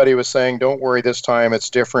when everybody was saying, "Don't worry, this time it's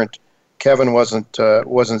different," Kevin wasn't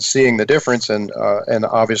seeing the difference, and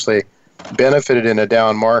obviously benefited in a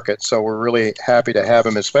down market. So we're really happy to have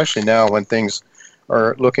him, especially now when things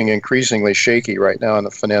are looking increasingly shaky right now in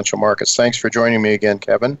the financial markets. Thanks for joining me again,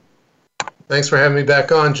 Kevin. Thanks for having me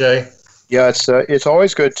back on, Jay. Yeah, it's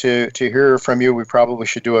always good to hear from you. We probably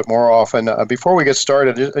should do it more often. Before we get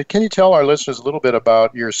started, can you tell our listeners a little bit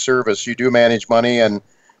about your service? You do manage money, and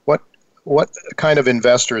what kind of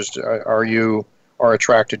investors are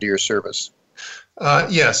attracted to your service?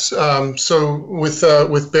 Yes. So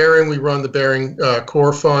with Baring, we run the Baring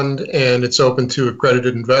Core Fund, and it's open to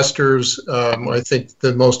accredited investors. I think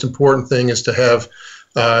the most important thing is to have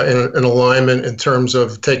an alignment in terms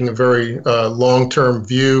of taking a very long-term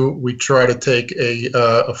view. We try to take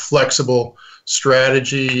a flexible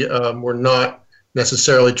strategy. We're not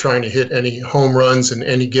necessarily trying to hit any home runs in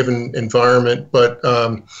any given environment, but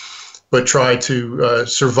but try to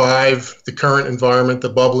survive the current environment, the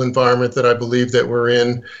bubble environment that I believe that we're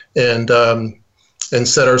in, and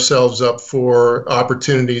set ourselves up for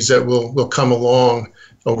opportunities that will come along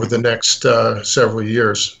over the next several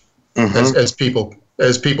years. As people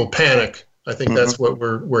panic. I think that's what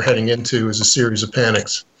we're heading into, is a series of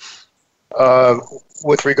panics.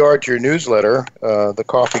 With regard to your newsletter, the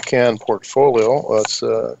Coffee Can Portfolio, it's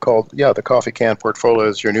called, the Coffee Can Portfolio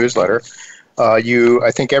is your newsletter. I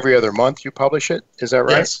think every other month you publish it. Is that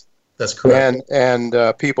right? Yes, that's correct. And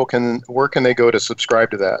people where can they go to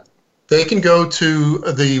subscribe to that? They can go to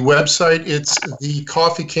the website. It's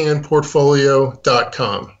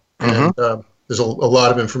thecoffeecanportfolio.com. And there's a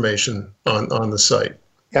lot of information on the site.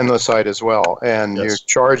 And the site as well. And yes. Your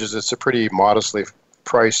charges, it's a pretty modestly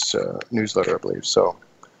priced newsletter, I believe. So,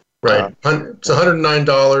 right. It's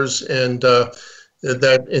 $109, and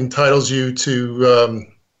that entitles you to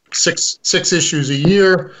six issues a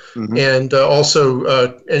year, and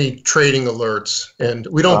also any trading alerts. And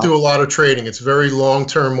we don't do a lot of trading. It's very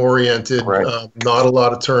long-term oriented, not a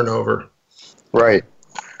lot of turnover. Right.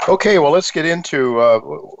 Okay, well, let's get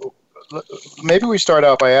into, maybe we start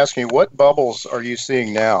out by asking, what bubbles are you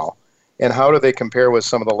seeing now, and how do they compare with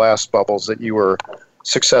some of the last bubbles that you were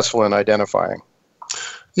successful in identifying?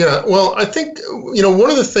 Yeah, well, I think, one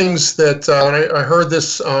of the things that, I heard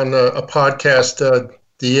this on a podcast,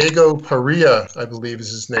 Diego Parrilla, I believe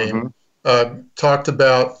is his name, talked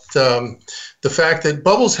about the fact that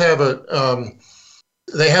bubbles have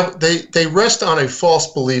they rest on a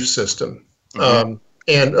false belief system,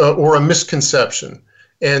 and or a misconception.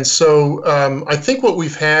 And so I think what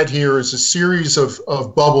we've had here is a series of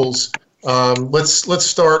bubbles. Let's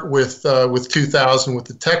start with 2000 with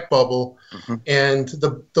the tech bubble, and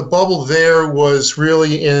the bubble there was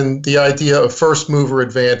really in the idea of first mover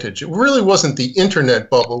advantage. It really wasn't the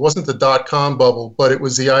internet bubble, it wasn't the .com bubble, but it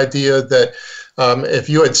was the idea that if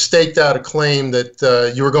you had staked out a claim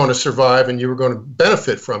that you were going to survive and you were going to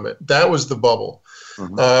benefit from it, that was the bubble.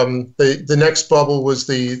 The next bubble was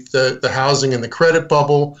the housing and the credit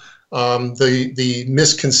bubble. The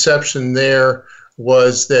misconception there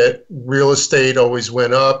was that real estate always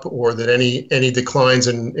went up, or that any declines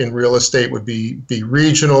in real estate would be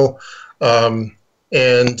regional. And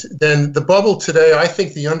then the bubble today, I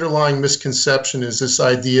think the underlying misconception is this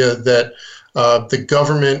idea that the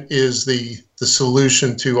government is the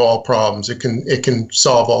solution to all problems. It can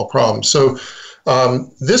solve all problems. So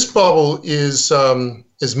this bubble is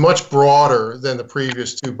much broader than the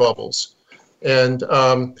previous two bubbles. And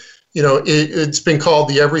it's been called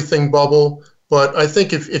the everything bubble. But I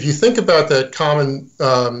think if you think about that common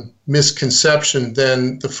misconception,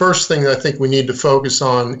 then the first thing I think we need to focus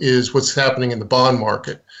on is what's happening in the bond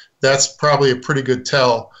market. That's probably a pretty good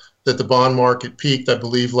tell that the bond market peaked, I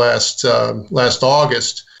believe, last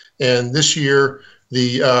August. And this year,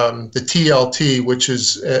 the TLT, which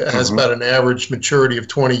has about an average maturity of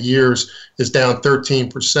 20 years, is down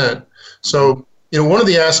 13%. So, one of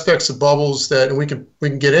the aspects of bubbles that, and we can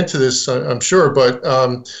get into this, I'm sure, but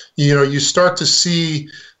you start to see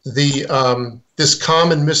this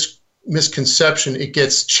common misconception. It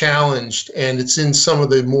gets challenged, and it's in some of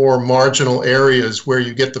the more marginal areas where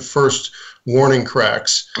you get the first warning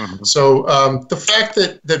cracks. So the fact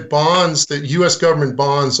that bonds, that U.S. government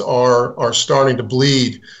bonds are starting to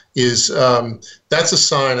bleed is that's a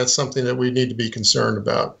sign. That's something that we need to be concerned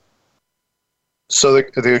about. So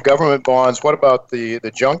the government bonds, what about the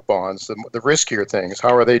junk bonds, the riskier things?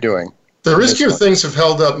 How are they doing? The riskier things have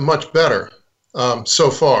held up much better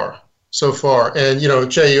so far. And,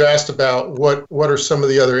 Jay, you asked about what are some of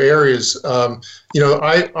the other areas.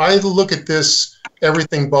 I look at this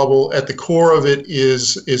everything bubble. At the core of it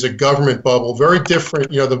is a government bubble, very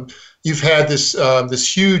different. You've had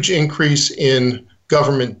this huge increase in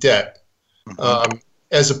government debt.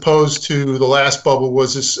 As opposed to the last bubble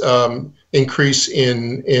was this increase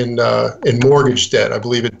in mortgage debt. I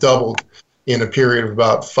believe it doubled in a period of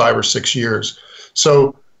about 5 or 6 years.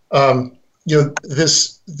 So at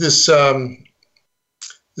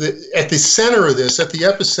the center of this, at the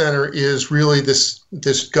epicenter, is really this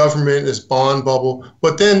government, this bond bubble.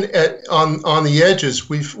 But then on the edges,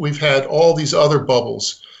 we've had all these other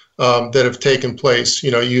bubbles that have taken place.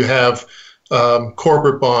 You have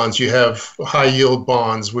corporate bonds, you have high yield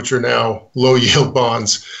bonds, which are now low yield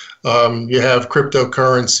bonds. You have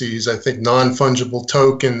cryptocurrencies, I think non-fungible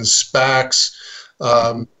tokens, SPACs,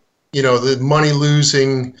 the money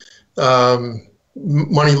losing IPOs.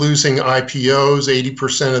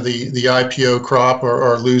 80% of the IPO crop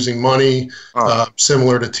are losing money,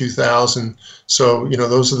 similar to 2000. So,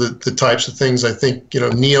 those are the types of things. I think,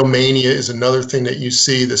 neomania is another thing that you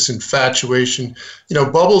see, this infatuation.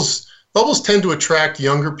 Bubbles bubbles tend to attract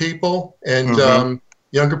younger people, and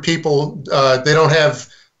younger people, they don't have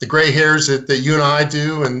the gray hairs that you and I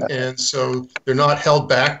do, and so they're not held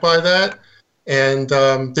back by that. And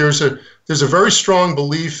there's a very strong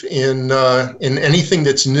belief in anything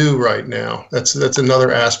that's new right now. That's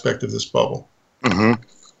another aspect of this bubble. Mm-hmm.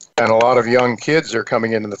 And a lot of young kids are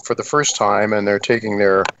coming in for the first time, and they're taking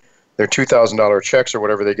their $2,000 checks or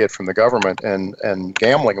whatever they get from the government and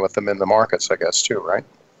gambling with them in the markets, I guess, too, right?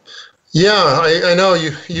 Yeah, I know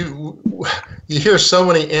you hear so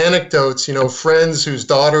many anecdotes, friends whose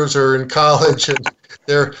daughters are in college and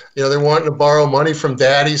they're wanting to borrow money from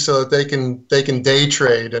daddy so that they can day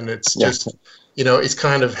trade, and it's just it's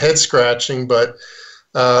kind of head scratching, but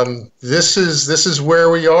this is where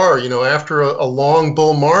we are. After a long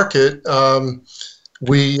bull market,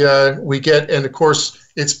 we get, and of course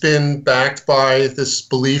it's been backed by this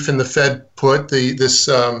belief in the Fed put, this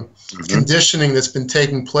conditioning that's been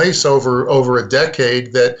taking place over a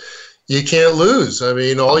decade that you can't lose. I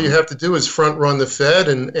mean, all you have to do is front run the Fed,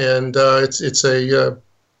 and it's a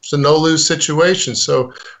no-lose situation.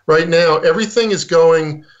 So right now, everything has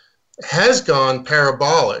gone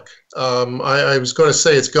parabolic. I was going to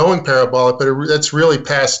say it's going parabolic, but that's really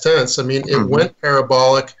past tense. I mean, it went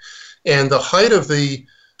parabolic, and the height of the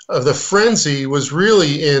frenzy was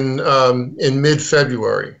really in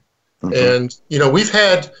mid-February. And we've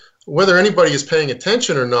had, whether anybody is paying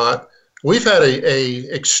attention or not, we've had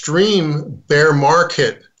a extreme bear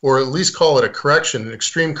market, or at least call it a correction, an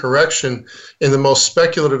extreme correction in the most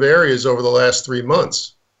speculative areas over the last 3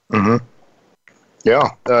 months. Mm-hmm. Yeah,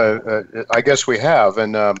 I guess we have,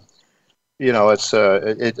 and it's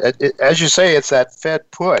as you say, it's that Fed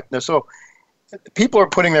put. Now, so people are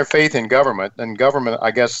putting their faith in government, and government,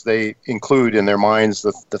 I guess they include in their minds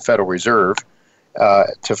the Federal Reserve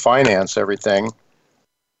to finance everything.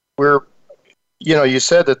 You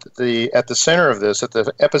said that at the center of this, at the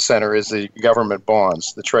epicenter, is the government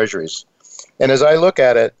bonds, the treasuries. And as I look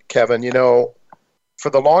at it, Kevin, for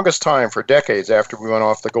the longest time, for decades after we went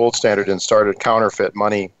off the gold standard and started counterfeit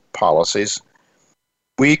money policies,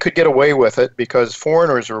 we could get away with it because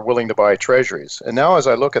foreigners were willing to buy treasuries. And now as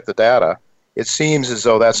I look at the data, it seems as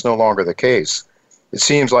though that's no longer the case. It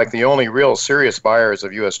seems like the only real serious buyers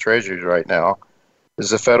of U.S. treasuries right now is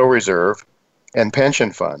the Federal Reserve and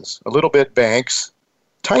pension funds, a little bit banks,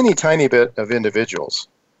 tiny bit of individuals.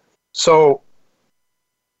 So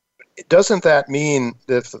doesn't that mean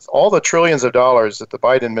that all the trillions of dollars that the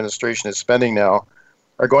Biden administration is spending now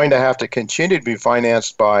are going to have to continue to be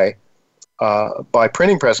financed by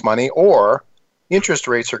printing press money, or interest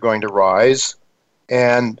rates are going to rise,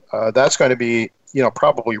 and that's going to be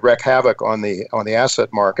probably wreak havoc on the asset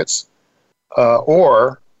markets,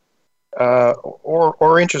 or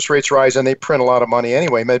interest rates rise and they print a lot of money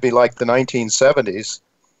anyway, maybe like the 1970s.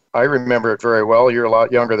 I remember it very well. You're a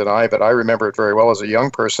lot younger than I, but I remember it very well as a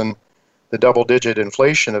young person, the double-digit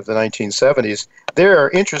inflation of the 1970s. There,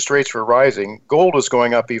 interest rates were rising. Gold was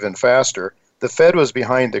going up even faster. The Fed was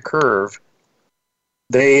behind the curve.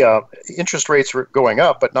 Interest rates were going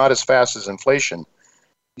up, but not as fast as inflation.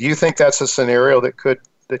 Do you think that's a scenario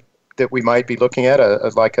that we might be looking at,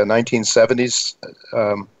 like a 1970s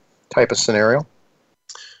type of scenario?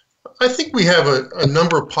 I think we have a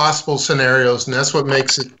number of possible scenarios, and that's what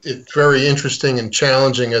makes it very interesting and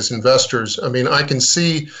challenging as investors. I mean, I can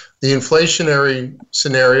see the inflationary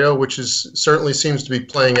scenario, which certainly seems to be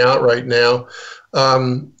playing out right now.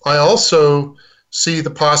 I also see the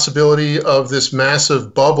possibility of this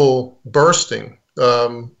massive bubble bursting,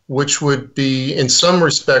 which would be, in some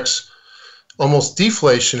respects, almost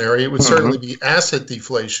deflationary. It would certainly be asset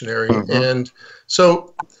deflationary. And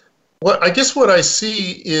so what I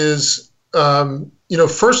see is,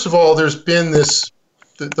 first of all, there's been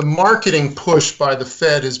the marketing push by the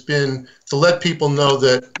Fed has been to let people know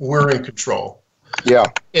that we're in control. Yeah.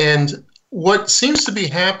 And what seems to be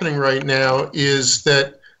happening right now is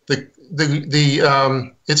that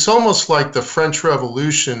it's almost like the French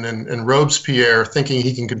Revolution and Robespierre thinking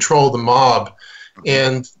he can control the mob,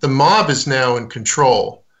 and the mob is now in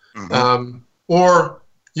control. Or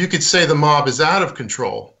you could say the mob is out of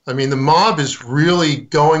control. I mean, the mob is really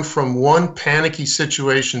going from one panicky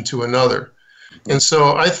situation to another. And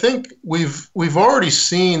so I think we've already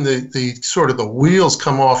seen the sort of the wheels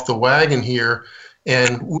come off the wagon here.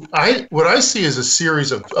 And what I see is a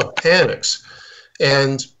series of panics.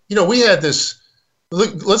 And, we had this,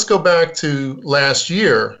 let's go back to last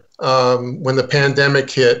year when the pandemic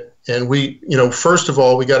hit. And we, first of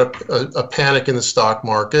all, we got a panic in the stock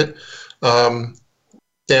market,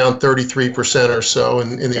 down 33% or so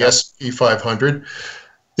in the S&P 500.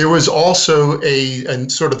 there was also a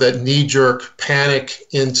sort of that knee-jerk panic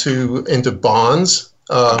into bonds,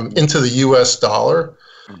 into the U.S. dollar.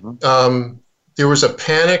 Mm-hmm. There was a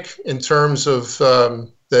panic in terms of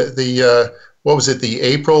what was it? The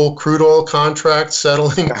April crude oil contract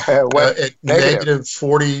settling at negative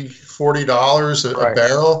 $40 a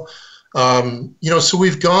barrel. So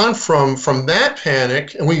we've gone from that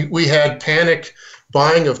panic, and we had panic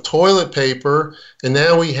buying of toilet paper, and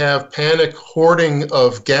now we have panic hoarding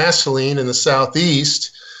of gasoline in the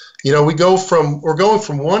Southeast. We're going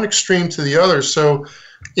from one extreme to the other. So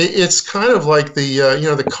it's kind of like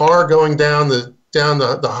the car going down the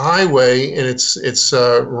highway, and it's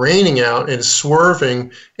raining out and it's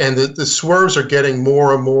swerving, and the swerves are getting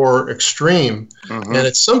more and more extreme. Mm-hmm. And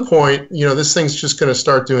at some point, this thing's just going to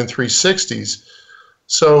start doing 360s.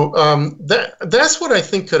 So that's what I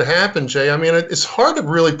think could happen, Jay. I mean, it's hard to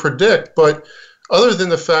really predict, but other than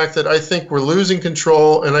the fact that I think we're losing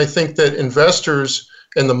control, and I think that investors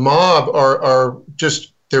and the mob are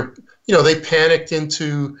just they panicked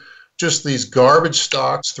into just these garbage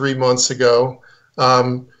stocks 3 months ago.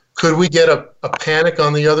 Could we get a panic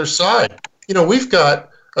on the other side? We've got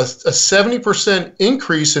a 70%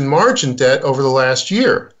 increase in margin debt over the last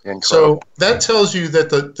year. Incredible. So that tells you that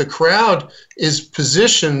the crowd is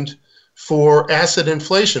positioned for asset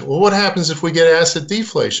inflation. Well, what happens if we get asset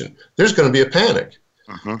deflation? There's going to be a panic.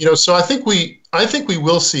 Mm-hmm. So I think we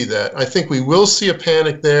will see that. I think we will see a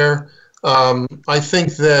panic there. I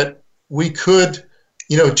think that we could.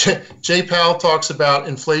 Jay Powell talks about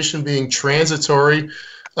inflation being transitory.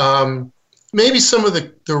 Maybe some of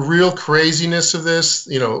the real craziness of this,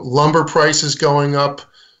 lumber prices going up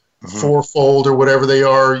fourfold or whatever they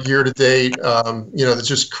are year to date. There's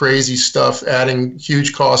just crazy stuff, adding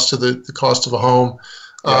huge costs to the cost of a home.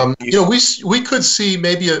 We could see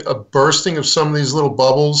maybe a bursting of some of these little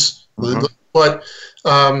bubbles, but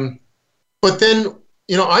then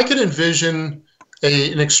I could envision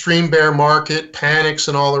an extreme bear market, panics,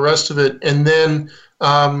 and all the rest of it, and then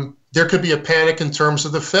there could be a panic in terms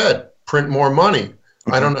of the Fed print more money.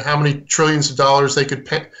 Mm-hmm. I don't know how many trillions of dollars they could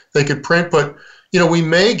print, but we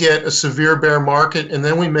may get a severe bear market, and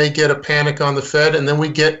then we may get a panic on the Fed, and then we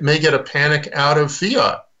may get a panic out of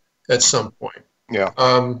fiat at some point. Yeah.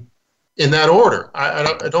 In that order,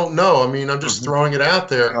 I don't know. I mean, I'm just throwing it out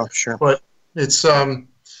there. Oh, sure. But it's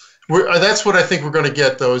that's what I think we're going to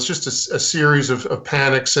get, though. It's just a series of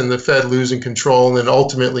panics and the Fed losing control, and then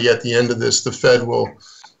ultimately at the end of this, the Fed will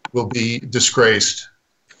be disgraced.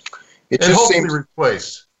 And hopefully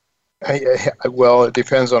replaced. Well, it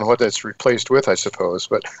depends on what that's replaced with, I suppose.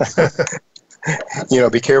 But,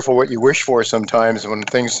 be careful what you wish for sometimes when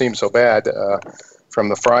things seem so bad, from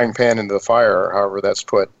the frying pan into the fire, however that's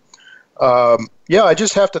put. I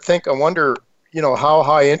just have to think, I wonder, how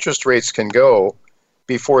high interest rates can go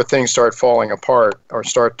before things start falling apart or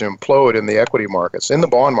start to implode in the equity markets, in the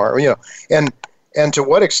bond market, and to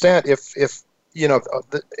what extent, if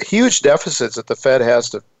the huge deficits that the Fed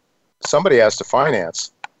somebody has to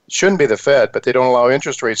finance. It shouldn't be the Fed, but they don't allow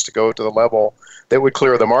interest rates to go to the level that would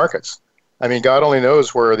clear the markets. I mean, God only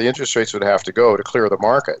knows where the interest rates would have to go to clear the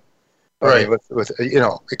market. Right. I mean,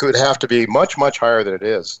 it could have to be much, much higher than it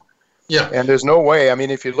is. Yeah. And there's no way. I mean,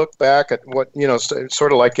 if you look back at what,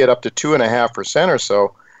 sort of like get up to 2.5% or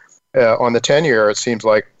so on the 10-year, it seems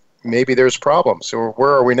like maybe there's problems. So where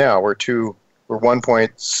are we now? We're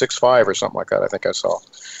 1.65 or something like that, I think I saw.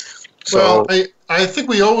 So, well, I think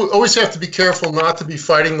we always have to be careful not to be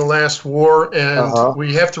fighting the last war, and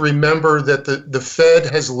we have to remember that the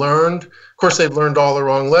Fed has learned. Of course, they've learned all the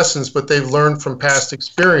wrong lessons, but they've learned from past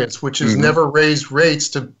experience, which is never raise rates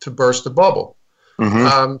to burst a bubble.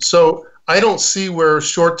 So I don't see where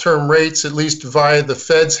short-term rates, at least via the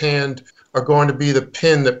Fed's hand, are going to be the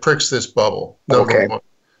pin that pricks this bubble. Number one.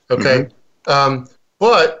 Okay.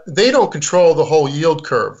 But they don't control the whole yield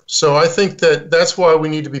curve. So I think that's why we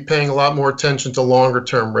need to be paying a lot more attention to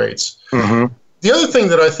longer-term rates. The other thing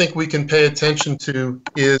that I think we can pay attention to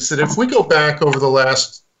is that if we go back over the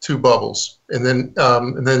last two bubbles and then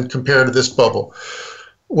compare to this bubble,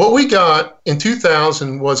 what we got in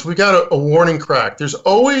 2000 was we got a warning crack. There's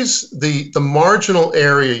always the marginal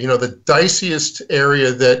area, the diciest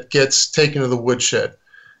area that gets taken to the woodshed.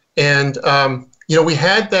 And, we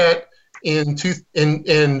had that in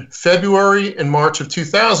February and March of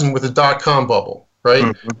 2000 with the dot-com bubble,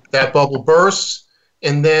 right? That bubble bursts,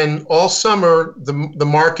 and then all summer the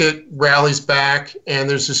market rallies back, and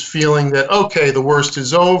there's this feeling that, okay, the worst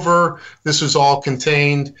is over, this is all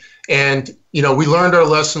contained, and we learned our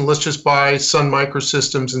lesson, let's just buy Sun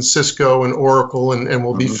Microsystems and Cisco and Oracle, and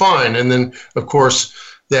we'll be fine. And then, of course,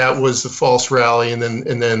 that was the false rally, and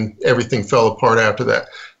then everything fell apart after that.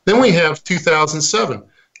 Then we have 2007.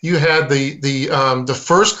 You had the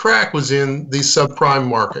first crack was in the subprime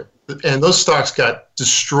market, and those stocks got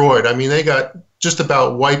destroyed. I mean, they got just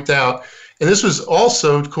about wiped out. And this was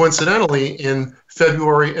also coincidentally in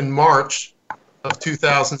February and March of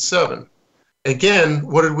 2007. Again,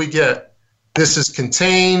 what did we get? This is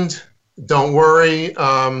contained. Don't worry.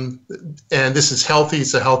 And this is healthy.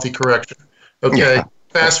 It's a healthy correction. Okay. Yeah.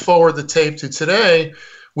 Fast forward the tape to today.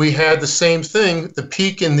 We had the same thing, the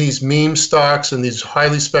peak in these meme stocks and these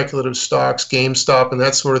highly speculative stocks, GameStop and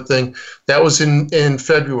that sort of thing. That was in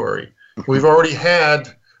February. We've already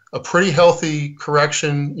had a pretty healthy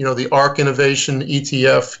correction. The ARK Innovation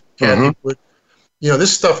ETF.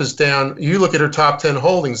 This stuff is down. You look at her top 10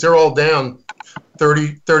 holdings, they're all down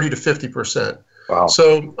 30 to 50%. Wow.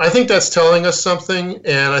 So I think that's telling us something,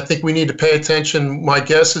 and I think we need to pay attention. My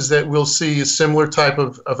guess is that we'll see a similar type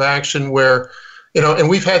of action where, and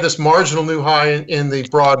we've had this marginal new high in the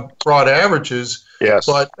broad averages. Yes.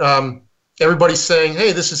 But everybody's saying,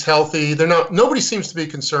 hey, this is healthy. Nobody seems to be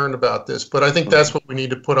concerned about this, but I think that's what we need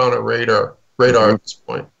to put on our radar at this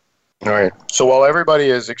point. All right. So while everybody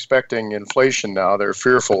is expecting inflation now, they're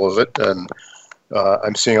fearful of it, and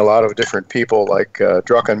I'm seeing a lot of different people like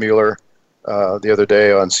Druckenmiller the other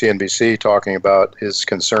day on CNBC talking about his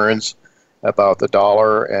concerns about the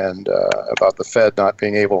dollar and about the Fed not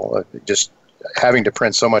being able, just having to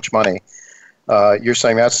print so much money. You're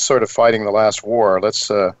saying that's sort of fighting the last war. Let's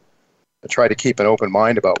try to keep an open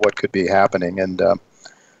mind about what could be happening. And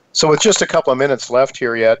so with just a couple of minutes left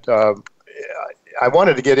here yet, I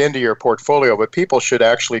wanted to get into your portfolio, but people should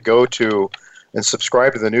actually go to and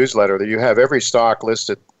subscribe to the newsletter. That you have every stock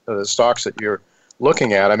listed, the stocks that you're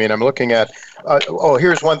looking at. I mean, I'm looking at,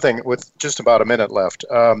 here's one thing with just about a minute left.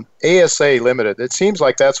 ASA Limited, it seems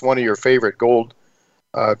like that's one of your favorite gold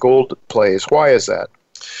plays. Why is that?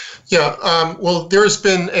 Yeah, well, there's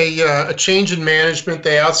been a change in management.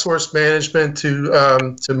 They outsourced management to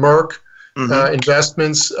Merck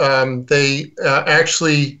Investments. They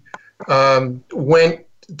actually went.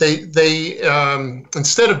 They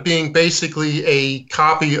instead of being basically a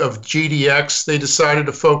copy of GDX, they decided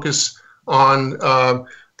to focus on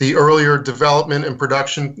the earlier development and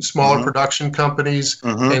production, smaller production companies,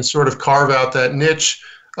 and sort of carve out that niche.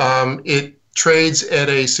 It trades at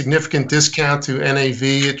a significant discount to NAV.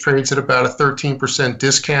 It trades at about a 13%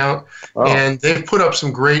 discount. Oh. And they've put up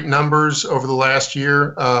some great numbers over the last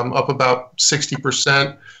year, up about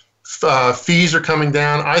 60%. Fees are coming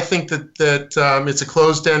down. I think that it's a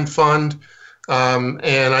closed-end fund,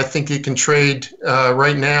 and I think it can trade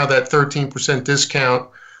right now that 13% discount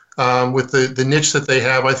with the niche that they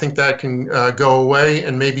have. I think that can go away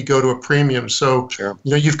and maybe go to a premium. So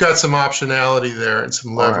you've got some optionality there and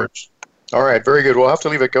some leverage. All right, very good. We'll have to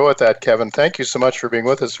leave it go at that, Kevin. Thank you so much for being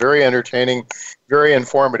with us. Very entertaining, very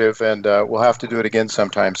informative, and we'll have to do it again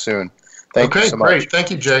sometime soon. Thank you so much. Great. Thank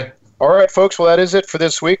you, Jay. All right, folks. Well, that is it for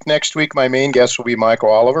this week. Next week, my main guest will be Michael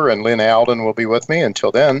Oliver, and Lynn Alden will be with me.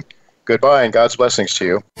 Until then, goodbye and God's blessings to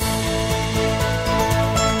you.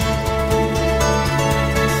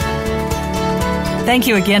 Thank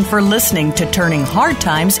you again for listening to Turning Hard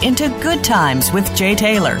Times into Good Times with Jay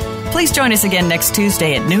Taylor. Please join us again next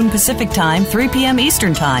Tuesday at noon Pacific Time, 3 p.m.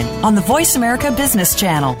 Eastern Time on the Voice America Business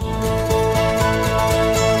Channel.